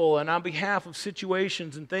people and on behalf of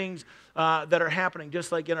situations and things that are happening,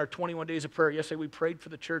 just like in our 21 days of prayer. Yesterday we prayed for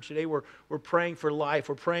the church. Today we're praying for life.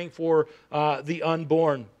 We're praying for the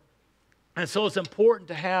unborn. And so it's important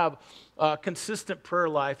to have a consistent prayer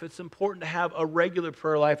life. It's important to have a regular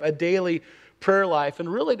prayer life, a daily prayer life, and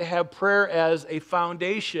really to have prayer as a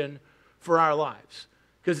foundation for our lives.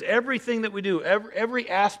 Because everything that we do, every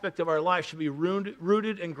aspect of our life should be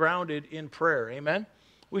rooted and grounded in prayer. Amen?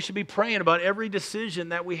 We should be praying about every decision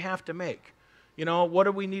that we have to make. You know, what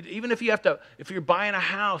do we need? Even if you're buying a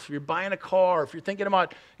house, if you're buying a car, if you're thinking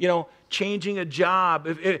about, changing a job,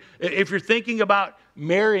 if you're thinking about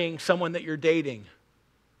marrying someone that you're dating,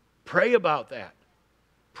 pray about that.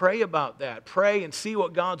 Pray about that. Pray and see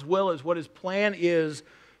what God's will is, what His plan is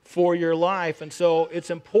for your life. And so it's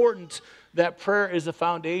important that prayer is a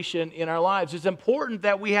foundation in our lives. It's important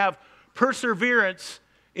that we have perseverance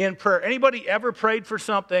in prayer. Anybody ever prayed for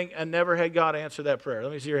something and never had God answer that prayer?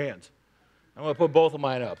 Let me see your hands. I'm going to put both of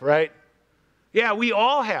mine up, right? Yeah, we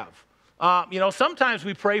all have. Sometimes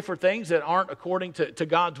we pray for things that aren't according to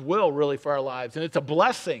God's will, really, for our lives. And it's a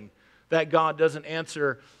blessing that God doesn't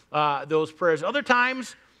answer those prayers. Other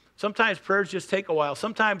times, sometimes prayers just take a while.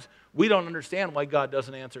 Sometimes we don't understand why God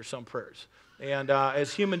doesn't answer some prayers. And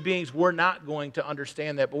as human beings, we're not going to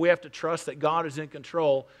understand that. But we have to trust that God is in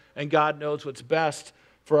control and God knows what's best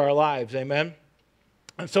for our lives. Amen?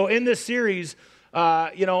 And so in this series,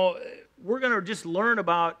 we're going to just learn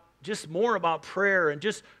about more about prayer and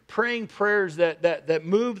just praying prayers that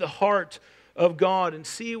move the heart of God and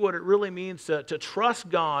see what it really means to trust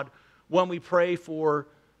God when we pray for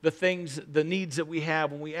the needs that we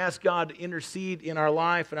have, when we ask God to intercede in our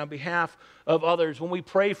life and on behalf of others, when we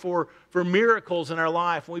pray for miracles in our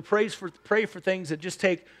life, when we pray for things that just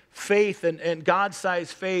take faith and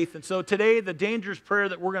God-sized faith. And so today, the dangerous prayer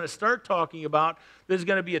that we're going to start talking about, this is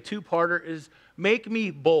going to be a two-parter, is make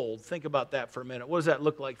me bold. Think about that for a minute. What does that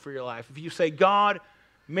look like for your life? If you say, God,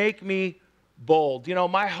 make me bold.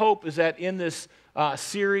 My hope is that in this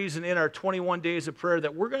series and in our 21 days of prayer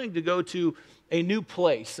that we're going to go to a new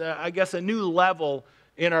place, a new level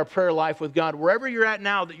in our prayer life with God. Wherever you're at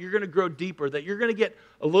now, that you're going to grow deeper, that you're going to get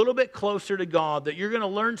a little bit closer to God, that you're going to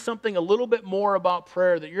learn something a little bit more about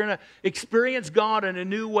prayer, that you're going to experience God in a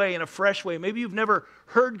new way, in a fresh way. Maybe you've never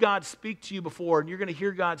heard God speak to you before, and you're going to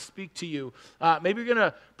hear God speak to you. Maybe you're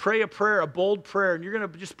going to pray a prayer, a bold prayer, and you're going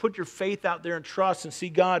to just put your faith out there and trust and see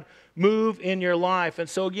God move in your life. And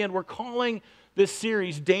so again, we're calling this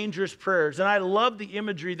series, Dangerous Prayers. And I love the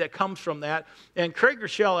imagery that comes from that. And Craig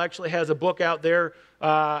Rochelle actually has a book out there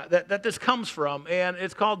that this comes from, and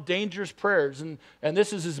it's called Dangerous Prayers. And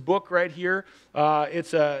this is his book right here.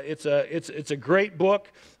 It's a great book.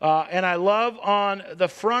 And I love on the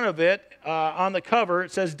front of it, on the cover,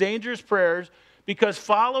 it says Dangerous Prayers because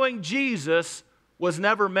following Jesus was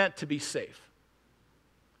never meant to be safe.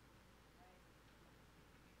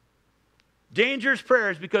 Dangerous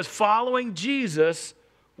prayers because following Jesus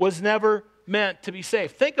was never meant to be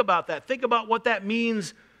safe. Think about that. Think about what that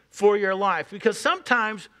means for your life. Because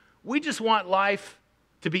sometimes we just want life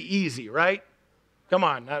to be easy, right? Come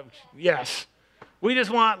on. Yes. We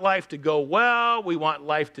just want life to go well. We want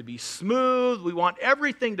life to be smooth. We want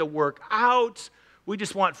everything to work out. We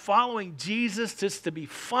just want following Jesus just to be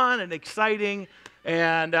fun and exciting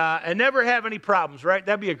and never have any problems, right?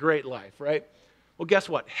 That'd be a great life, right? Well, guess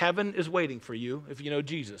what? Heaven is waiting for you if you know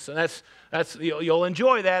Jesus. And that's you'll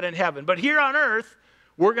enjoy that in heaven. But here on earth,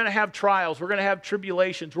 we're going to have trials. We're going to have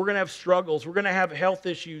tribulations. We're going to have struggles. We're going to have health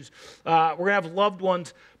issues. We're going to have loved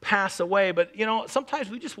ones pass away. But,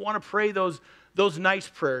 sometimes we just want to pray those nice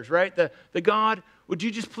prayers, right? The God, would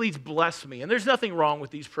you just please bless me? And there's nothing wrong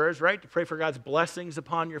with these prayers, right? To pray for God's blessings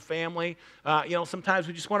upon your family. Sometimes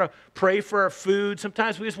we just want to pray for our food.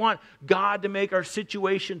 Sometimes we just want God to make our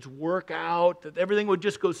situations work out, that everything would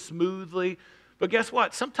just go smoothly. But guess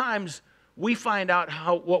what? Sometimes we find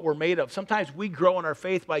out what we're made of. Sometimes we grow in our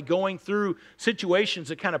faith by going through situations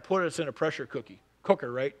that kind of put us in a pressure cooker,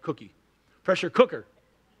 right? Pressure cooker.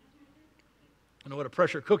 I know what a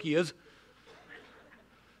pressure cookie is.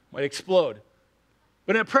 Might explode.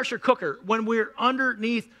 But in a pressure cooker, when we're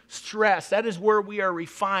underneath stress, that is where we are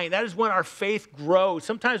refined. That is when our faith grows.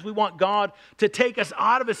 Sometimes we want God to take us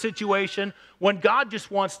out of a situation when God just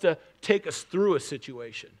wants to take us through a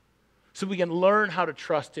situation. so we can learn how to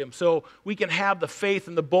trust him, so we can have the faith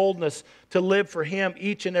and the boldness to live for him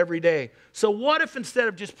each and every day. So what if instead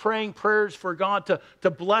of just praying prayers for God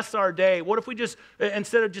to bless our day, what if we just,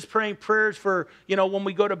 instead of just praying prayers for, when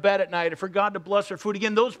we go to bed at night, or for God to bless our food,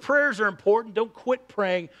 again, those prayers are important. Don't quit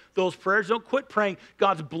praying those prayers. Don't quit praying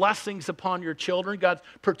God's blessings upon your children, God's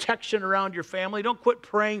protection around your family. Don't quit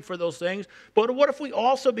praying for those things. But what if we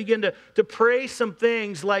also begin to pray some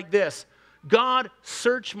things like this? God,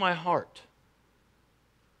 search my heart.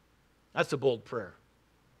 That's a bold prayer.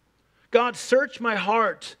 God, search my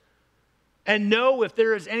heart and know if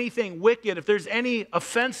there is anything wicked, if there's any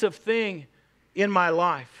offensive thing in my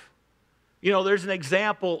life. There's an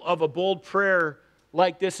example of a bold prayer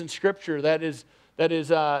like this in Scripture that is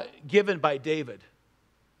given by David.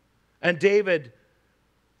 And David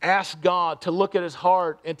asked God to look at his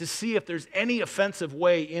heart and to see if there's any offensive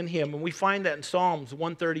way in him. And we find that in Psalms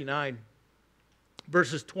 139.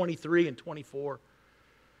 Verses 23 and 24.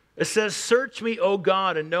 It says, search me, O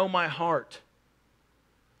God, and know my heart.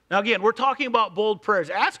 Now again, we're talking about bold prayers.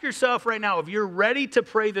 Ask yourself right now if you're ready to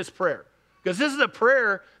pray this prayer. Because this is a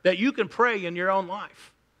prayer that you can pray in your own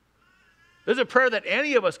life. This is a prayer that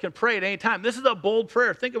any of us can pray at any time. This is a bold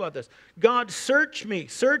prayer. Think about this. God, search me,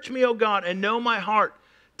 O God, and know my heart.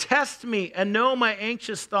 Test me and know my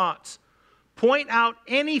anxious thoughts. Point out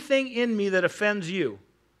anything in me that offends you,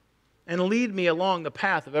 and lead me along the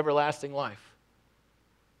path of everlasting life.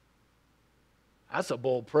 That's a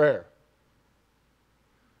bold prayer.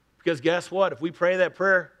 Because guess what? If we pray that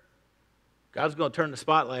prayer, God's going to turn the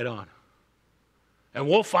spotlight on. And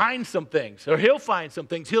we'll find some things, or he'll find some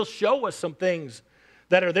things. He'll show us some things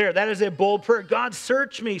that are there. That is a bold prayer. God,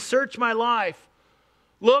 search me, search my life.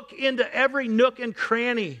 Look into every nook and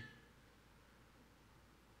cranny.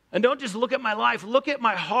 And don't just look at my life, look at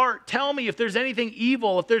my heart. Tell me if there's anything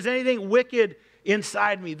evil, if there's anything wicked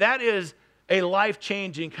inside me. That is a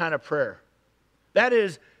life-changing kind of prayer. That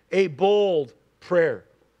is a bold prayer.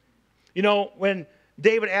 When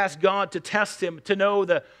David asked God to test him, to know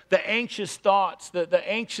the anxious thoughts, the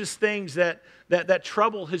anxious things that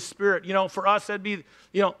trouble his spirit, for us that'd be,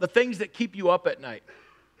 the things that keep you up at night.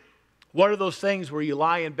 What are those things where you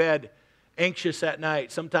lie in bed anxious at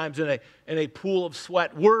night, sometimes in a pool of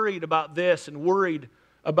sweat, worried about this and worried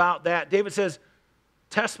about that? David says,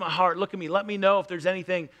 test my heart, look at me, let me know if there's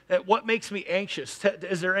anything, what makes me anxious?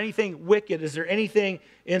 Is there anything wicked? Is there anything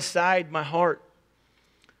inside my heart?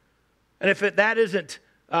 And if that isn't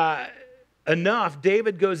enough,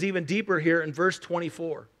 David goes even deeper here in verse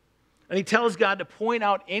 24. And he tells God to point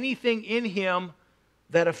out anything in him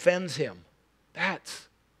that offends him. That's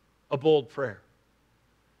a bold prayer.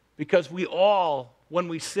 Because we all, when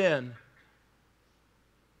we sin,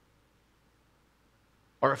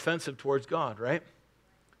 are offensive towards God, right?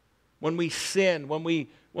 When we sin, when we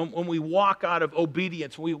walk out of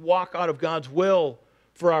obedience, when we walk out of God's will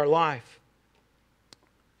for our life,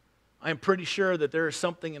 I'm pretty sure that there is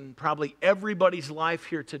something in probably everybody's life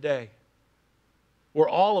here today where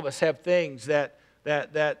all of us have things that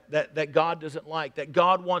God doesn't like, that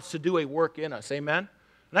God wants to do a work in us. Amen?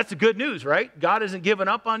 And that's the good news, right? God hasn't given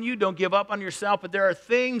up on you. Don't give up on yourself. But there are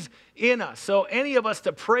things in us. So any of us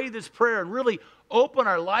to pray this prayer and really open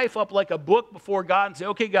our life up like a book before God and say,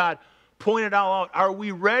 okay, God, point it all out. Are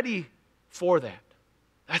we ready for that?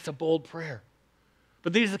 That's a bold prayer.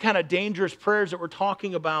 But these are the kind of dangerous prayers that we're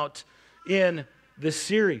talking about in this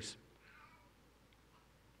series.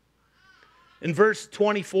 In verse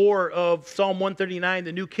 24 of Psalm 139,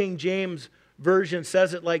 the New King James Version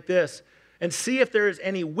says it like this: and see if there is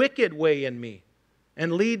any wicked way in me,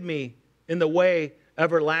 and lead me in the way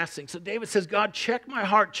everlasting. So David says, God, check my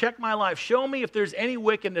heart, check my life. Show me if there's any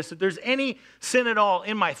wickedness, if there's any sin at all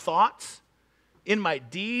in my thoughts, in my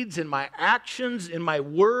deeds, in my actions, in my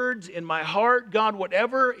words, in my heart. God,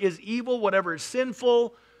 whatever is evil, whatever is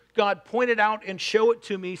sinful, God, point it out and show it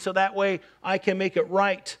to me so that way I can make it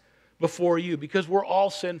right before you, because we're all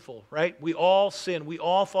sinful, right? We all sin. We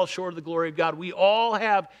all fall short of the glory of God. We all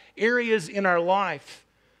have areas in our life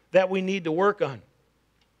that we need to work on.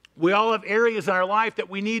 We all have areas in our life that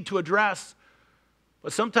we need to address,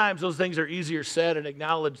 but sometimes those things are easier said and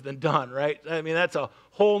acknowledged than done, right? I mean, that's a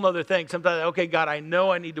whole other thing. Sometimes, okay, God, I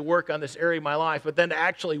know I need to work on this area of my life, but then to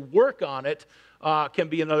actually work on it can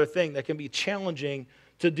be another thing that can be challenging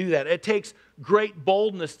to do that. It takes great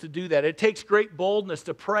boldness to do that. It takes great boldness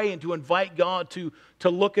to pray and to invite God to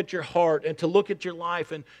look at your heart and to look at your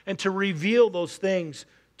life and to reveal those things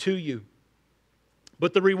to you.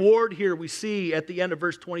 But the reward here we see at the end of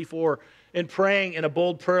verse 24 in praying in a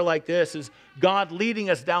bold prayer like this is God leading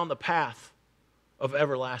us down the path of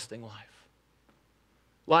everlasting life.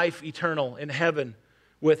 Life eternal in heaven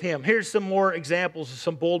with Him. Here's some more examples of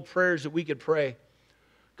some bold prayers that we could pray.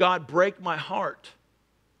 God, break my heart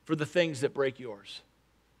for the things that break yours.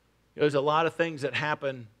 There's a lot of things that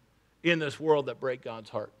happen in this world that break God's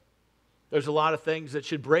heart. There's a lot of things that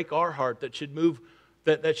should break our heart, that should move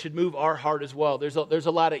our heart as well. There's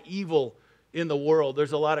a lot of evil in the world.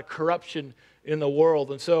 There's a lot of corruption in the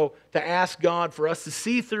world. And so to ask God for us to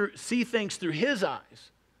see things through His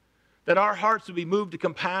eyes, that our hearts would be moved to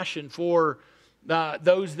compassion for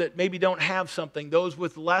those that maybe don't have something, those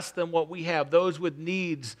with less than what we have, those with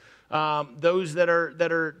needs, those that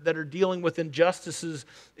are dealing with injustices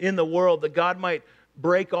in the world, that God might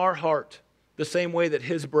break our heart the same way that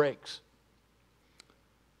His breaks.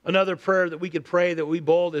 Another prayer that we could pray that we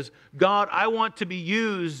bold is, God, I want to be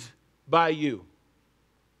used by you.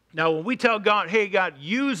 Now, when we tell God, hey, God,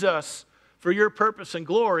 use us for your purpose and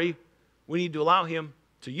glory, we need to allow Him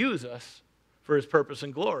to use us for His purpose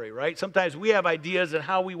and glory, right? Sometimes we have ideas on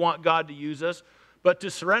how we want God to use us, but to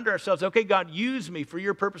surrender ourselves, okay, God, use me for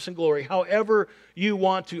your purpose and glory, however you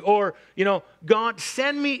want to. Or, God,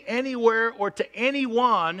 send me anywhere or to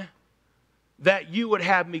anyone that you would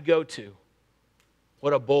have me go to.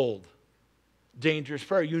 What a bold, dangerous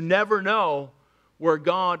prayer. You never know where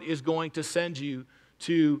God is going to send you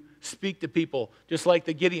to speak to people, just like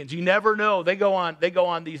the Gideons. You never know. They go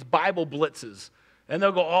on these Bible blitzes, and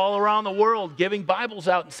they'll go all around the world giving Bibles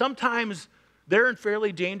out. And sometimes they're in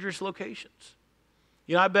fairly dangerous locations.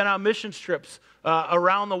 I've been on mission trips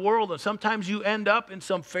around the world, and sometimes you end up in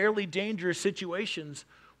some fairly dangerous situations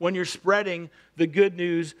when you're spreading the good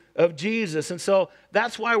news of Jesus. And so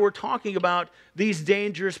that's why we're talking about these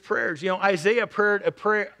dangerous prayers. Isaiah prayed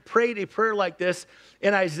a prayer like this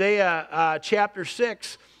in Isaiah chapter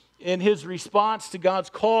 6 in his response to God's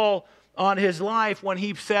call on his life when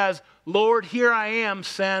he says, Lord, here I am,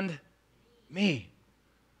 send me.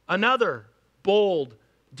 Another bold,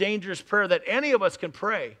 dangerous prayer that any of us can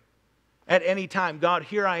pray at any time. God,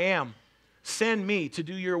 here I am. Send me to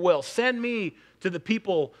do your will. Send me to the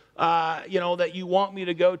people, that you want me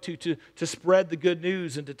to go to spread the good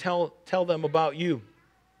news and to tell them about you.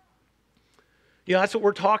 That's what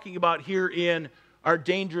we're talking about here in our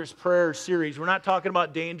dangerous prayer series. We're not talking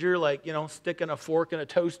about danger like, sticking a fork in a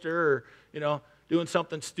toaster or, doing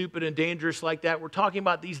something stupid and dangerous like that. We're talking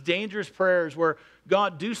about these dangerous prayers where,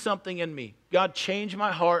 God, do something in me. God, change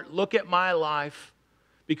my heart. Look at my life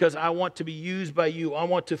because I want to be used by you. I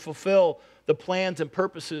want to fulfill the plans and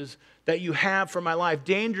purposes that you have for my life.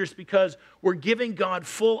 Dangerous because we're giving God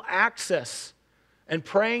full access and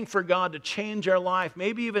praying for God to change our life.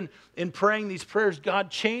 Maybe even in praying these prayers,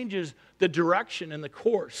 God changes the direction and the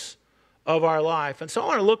course of our life. And so I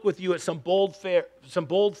want to look with you at some bold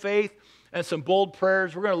faith and some bold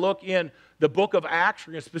prayers. We're going to look in the book of Acts.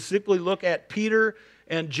 We're going to specifically look at Peter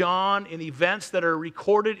and John in events that are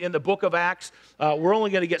recorded in the book of Acts. We're only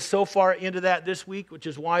going to get so far into that this week, which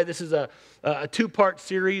is why this is a two-part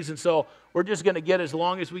series. And so we're just going to get as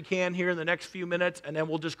long as we can here in the next few minutes, and then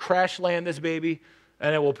we'll just crash land this baby,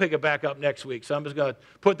 and then we'll pick it back up next week. So I'm just going to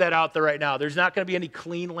put that out there right now. There's not going to be any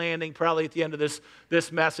clean landing probably at the end of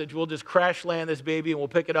this message. We'll just crash land this baby, and we'll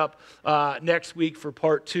pick it up next week for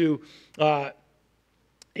part 2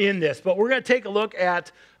 in this. But we're going to take a look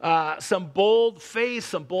at some bold faith,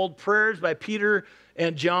 some bold prayers by Peter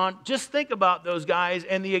and John. Just think about those guys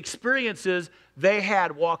and the experiences they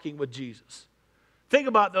had walking with Jesus. Think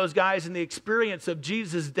about those guys and the experience of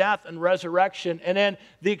Jesus' death and resurrection, and then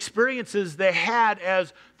the experiences they had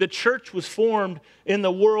as the church was formed in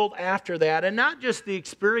the world after that. And not just the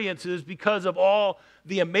experiences because of all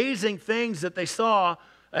the amazing things that they saw,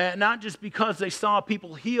 not just because they saw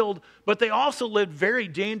people healed, but they also lived very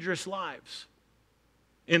dangerous lives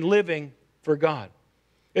in living for God.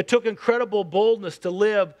 It took incredible boldness to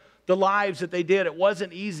live the lives that they did. It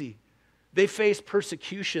wasn't easy. They faced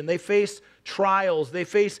persecution. They faced trials. They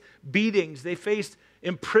faced beatings. They faced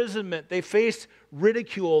imprisonment. They faced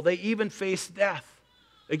ridicule. They even faced death.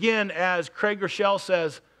 Again, as Craig Rochelle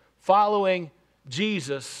says, following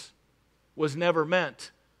Jesus was never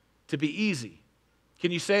meant to be easy.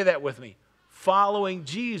 Can you say that with me? Following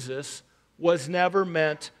Jesus was never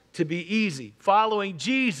meant to be easy. Following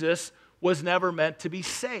Jesus was never meant to be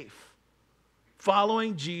safe.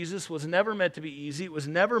 Following Jesus was never meant to be easy. It was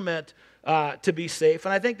never meant to be safe.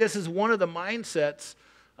 And I think this is one of the mindsets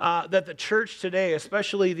that the church today,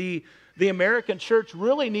 especially the American church,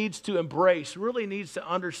 really needs to embrace, really needs to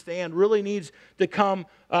understand, really needs to come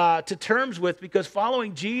to terms with, because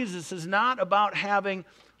following Jesus is not about having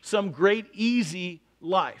some great easy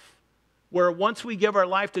life where once we give our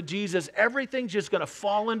life to Jesus, everything's just going to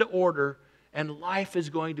fall into order and life is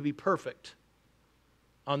going to be perfect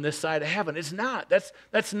on this side of heaven. It's not.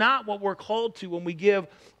 That's not what we're called to when we give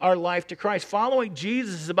our life to Christ. Following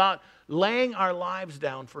Jesus is about laying our lives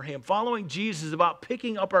down for him. Following Jesus is about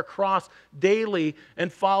picking up our cross daily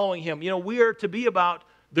and following him. You know, we are to be about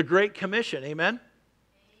the Great Commission. Amen?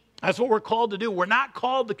 That's what we're called to do. We're not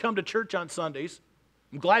called to come to church on Sundays.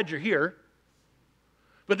 I'm glad you're here.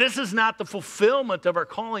 But this is not the fulfillment of our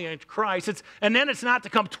calling in Christ. And then it's not to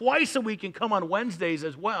come twice a week and come on Wednesdays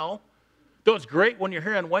as well. Though it's great when you're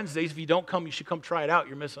here on Wednesdays. If you don't come, you should come try it out.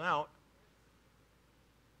 You're missing out.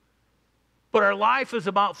 But our life is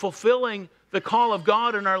about fulfilling the call of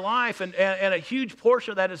God in our life. And a huge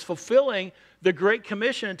portion of that is fulfilling the Great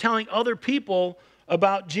Commission and telling other people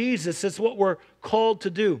about Jesus. It's what we're called to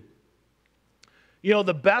do. You know,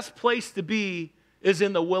 the best place to be is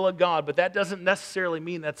in the will of God, but that doesn't necessarily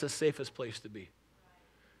mean that's the safest place to be.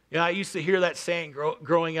 You know, I used to hear that saying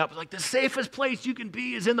growing up, like the safest place you can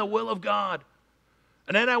be is in the will of God.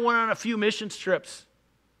 And then I went on a few missions trips.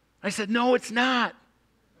 I said, no, it's not.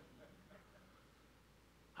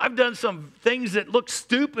 I've done some things that look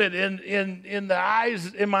stupid in the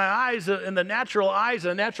eyes, in my eyes, in the natural eyes, in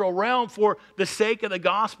the natural realm for the sake of the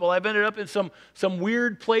gospel. I've ended up in some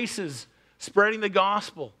weird places spreading the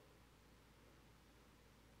gospel.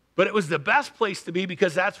 But it was the best place to be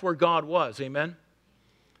because that's where God was. Amen?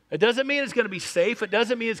 It doesn't mean it's going to be safe. It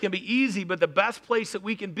doesn't mean it's going to be easy. But the best place that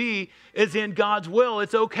we can be is in God's will.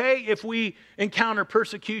 It's okay if we encounter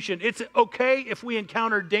persecution. It's okay if we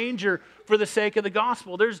encounter danger for the sake of the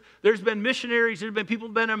gospel. There's been missionaries, there's been people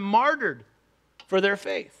who have been martyred for their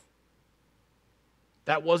faith.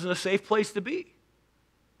 That wasn't a safe place to be.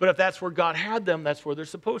 But if that's where God had them, that's where they're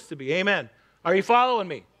supposed to be. Amen. Are you following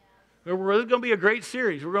me? This is going to be a great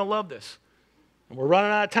series. We're going to love this. And we're running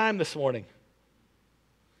out of time this morning.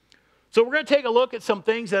 So we're going to take a look at some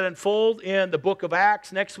things that unfold in the book of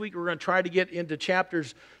Acts. Next week, we're going to try to get into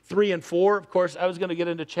chapters 3 and 4. Of course, I was going to get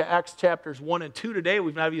into Acts chapters 1 and 2 today.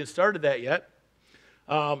 We've not even started that yet.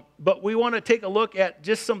 But we want to take a look at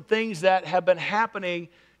just some things that have been happening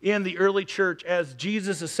in the early church as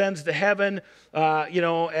Jesus ascends to heaven,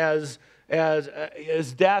 as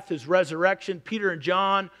his death, his resurrection. Peter and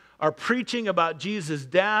John are preaching about Jesus'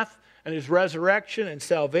 death and his resurrection and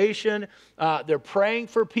salvation. They're praying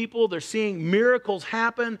for people. They're seeing miracles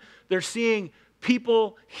happen. They're seeing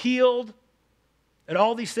people healed. And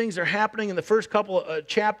all these things are happening in the first couple of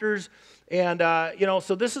chapters. And,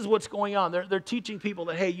 so this is what's going on. They're teaching people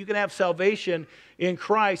that, hey, you can have salvation in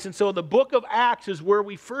Christ. And so the book of Acts is where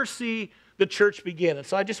we first see the church begin. And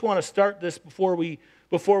so I just want to start this before we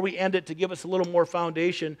end it to give us a little more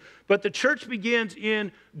foundation. But the church begins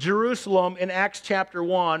in Jerusalem in Acts chapter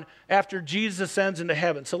 1 after Jesus ascends into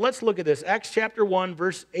heaven. So let's look at this. Acts chapter 1,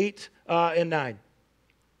 verse 8 and 9.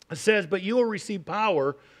 It says, "But you will receive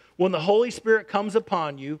power when the Holy Spirit comes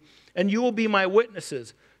upon you, and you will be my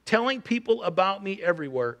witnesses, telling people about me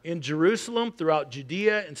everywhere, in Jerusalem, throughout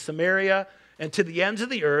Judea and Samaria, and to the ends of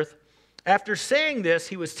the earth." After saying this,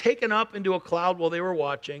 he was taken up into a cloud while they were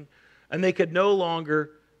watching, and they could no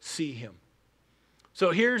longer see him.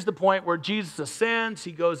 So here's the point where Jesus ascends.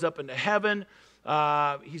 He goes up into heaven.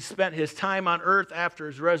 He spent his time on earth after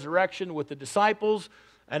his resurrection with the disciples,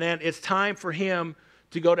 and then it's time for him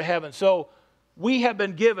to go to heaven. So we have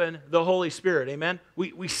been given the Holy Spirit, amen?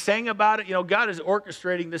 We sang about it. You know, God is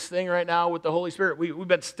orchestrating this thing right now with the Holy Spirit. We've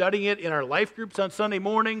been studying it in our life groups on Sunday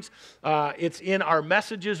mornings. It's in our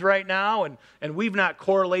messages right now, and we've not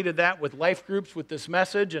correlated that with life groups with this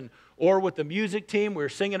message or with the music team. We're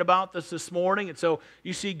singing about this morning, and so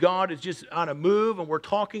you see God is just on a move, and we're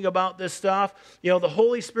talking about this stuff. You know, the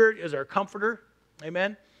Holy Spirit is our comforter,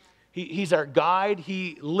 amen? He's our guide.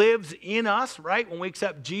 He lives in us, right? When we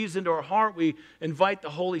accept Jesus into our heart, we invite the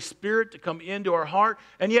Holy Spirit to come into our heart.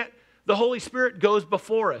 And yet, the Holy Spirit goes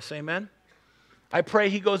before us, amen? I pray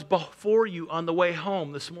he goes before you on the way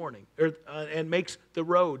home this morning and makes the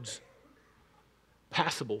roads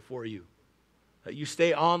passable for you. That you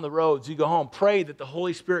stay on the roads, you go home. Pray that the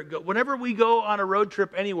Holy Spirit go. Whenever we go on a road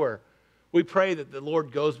trip anywhere, we pray that the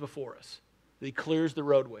Lord goes before us. That he clears the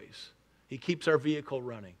roadways. He keeps our vehicle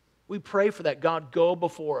running. We pray for that. God, go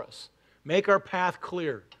before us. Make our path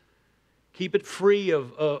clear. Keep it free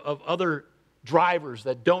of other drivers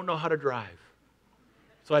that don't know how to drive.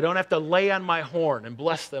 So I don't have to lay on my horn and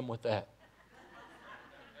bless them with that.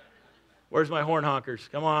 Where's my horn honkers?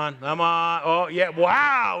 Come on. Come on. Oh, yeah.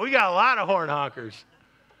 Wow. We got a lot of horn honkers.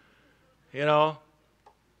 You know.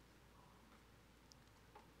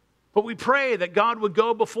 But we pray that God would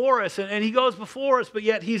go before us. And he goes before us, but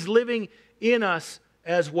yet he's living in us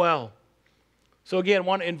as well. So again, I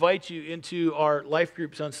want to invite you into our life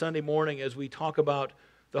groups on Sunday morning as we talk about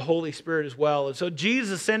the Holy Spirit as well. And so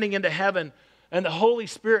Jesus ascending into heaven and the Holy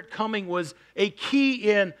Spirit coming was a key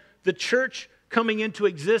in the church coming into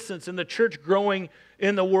existence and the church growing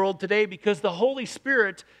in the world today, because the Holy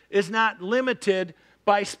Spirit is not limited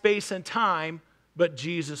by space and time, but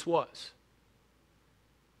Jesus was.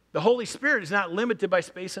 The Holy Spirit is not limited by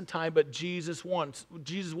space and time, but Jesus was.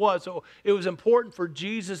 So it was important for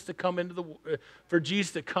Jesus to come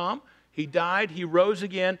He died, he rose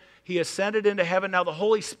again, he ascended into heaven. Now the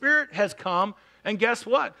Holy Spirit has come, and guess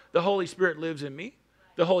what? The Holy Spirit lives in me.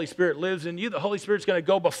 The Holy Spirit lives in you. The Holy Spirit's going to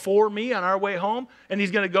go before me on our way home, and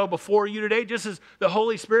he's going to go before you today, just as the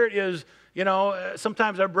Holy Spirit is,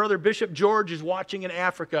 sometimes our brother Bishop George is watching in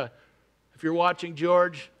Africa. If you're watching,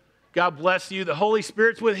 George, God bless you. The Holy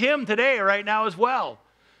Spirit's with him today, right now as well,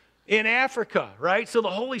 in Africa, right? So the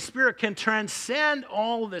Holy Spirit can transcend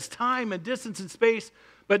all of this time and distance and space.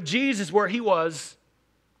 But Jesus, where he was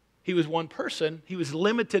one person. He was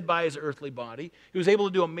limited by his earthly body. He was able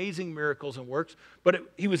to do amazing miracles and works,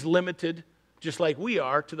 but he was limited, just like we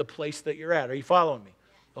are, to the place that you're at. Are you following me?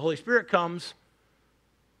 The Holy Spirit comes,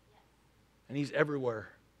 and he's everywhere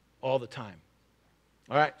all the time.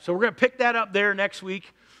 All right, so we're going to pick that up there next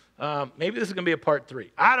week. Maybe this is going to be a part 3.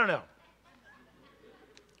 I don't know.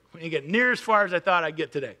 We didn't get near as far as I thought I'd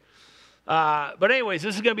get today. But anyways,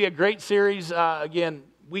 this is going to be a great series. Again,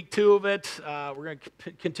 week 2 of it. We're going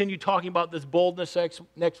to continue talking about this boldness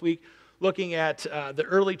next week, looking at the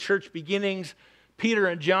early church beginnings, Peter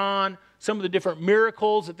and John, some of the different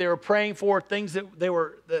miracles that they were praying for, things that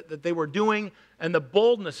they were doing, and the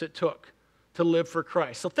boldness it took to live for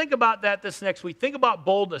Christ. So think about that this next week. Think about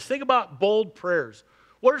boldness. Think about bold prayers.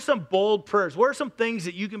 What are some bold prayers? What are some things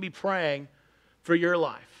that you can be praying for your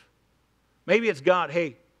life? Maybe it's, God,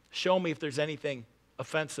 hey, show me if there's anything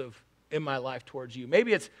offensive in my life towards you.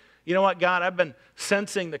 Maybe it's, you know what, God, I've been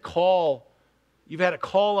sensing the call. You've had a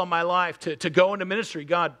call on my life to go into ministry.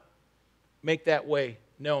 God, make that way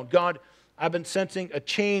known. God, I've been sensing a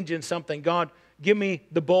change in something. God, give me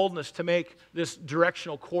the boldness to make this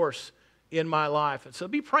directional course in my life. And so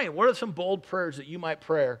be praying. What are some bold prayers that you might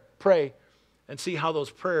pray and see how those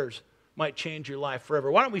prayers might change your life forever?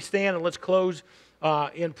 Why don't we stand and let's close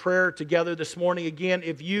in prayer together this morning. Again,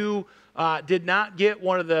 if you did not get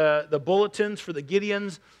one of the bulletins for the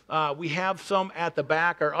Gideons, we have some at the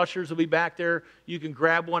back. Our ushers will be back there. You can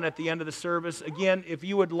grab one at the end of the service. Again, if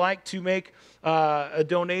you would like to make a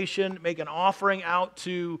donation, make an offering out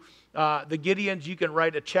to the Gideons, you can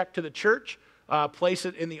write a check to the church, place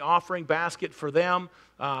it in the offering basket for them,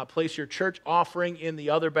 place your church offering in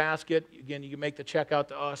the other basket. Again, you can make the check out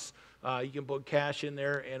to us. You can put cash in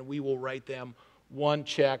there, and we will write them one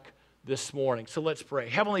check this morning. So let's pray.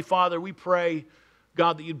 Heavenly Father, we pray,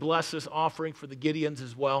 God, that you'd bless this offering for the Gideons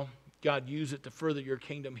as well. God, use it to further your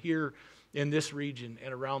kingdom here in this region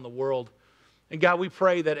and around the world. And God, we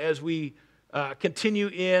pray that as we continue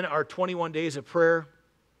in our 21 days of prayer,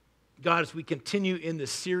 God, as we continue in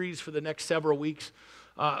this series for the next several weeks,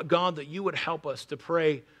 God, that you would help us to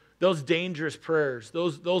pray those dangerous prayers,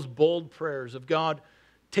 those bold prayers of, God,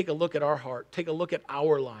 take a look at our heart, take a look at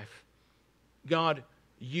our life. God,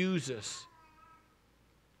 use us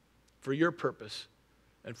for your purpose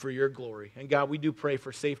and for your glory. And God, we do pray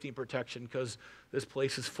for safety and protection because this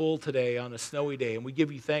place is full today on a snowy day. And we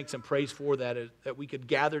give you thanks and praise for that we could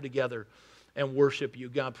gather together and worship you.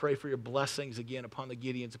 God, pray for your blessings again upon the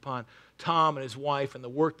Gideons, upon Tom and his wife and the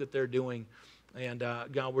work that they're doing. And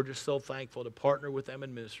God, we're just so thankful to partner with them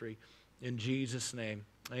in ministry. In Jesus' name,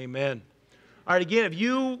 amen. All right, again, if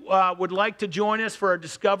you would like to join us for our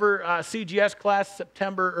Discover CGS class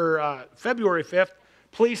February 5th,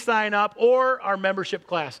 please sign up, or our membership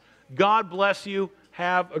class. God bless you.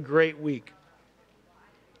 Have a great week.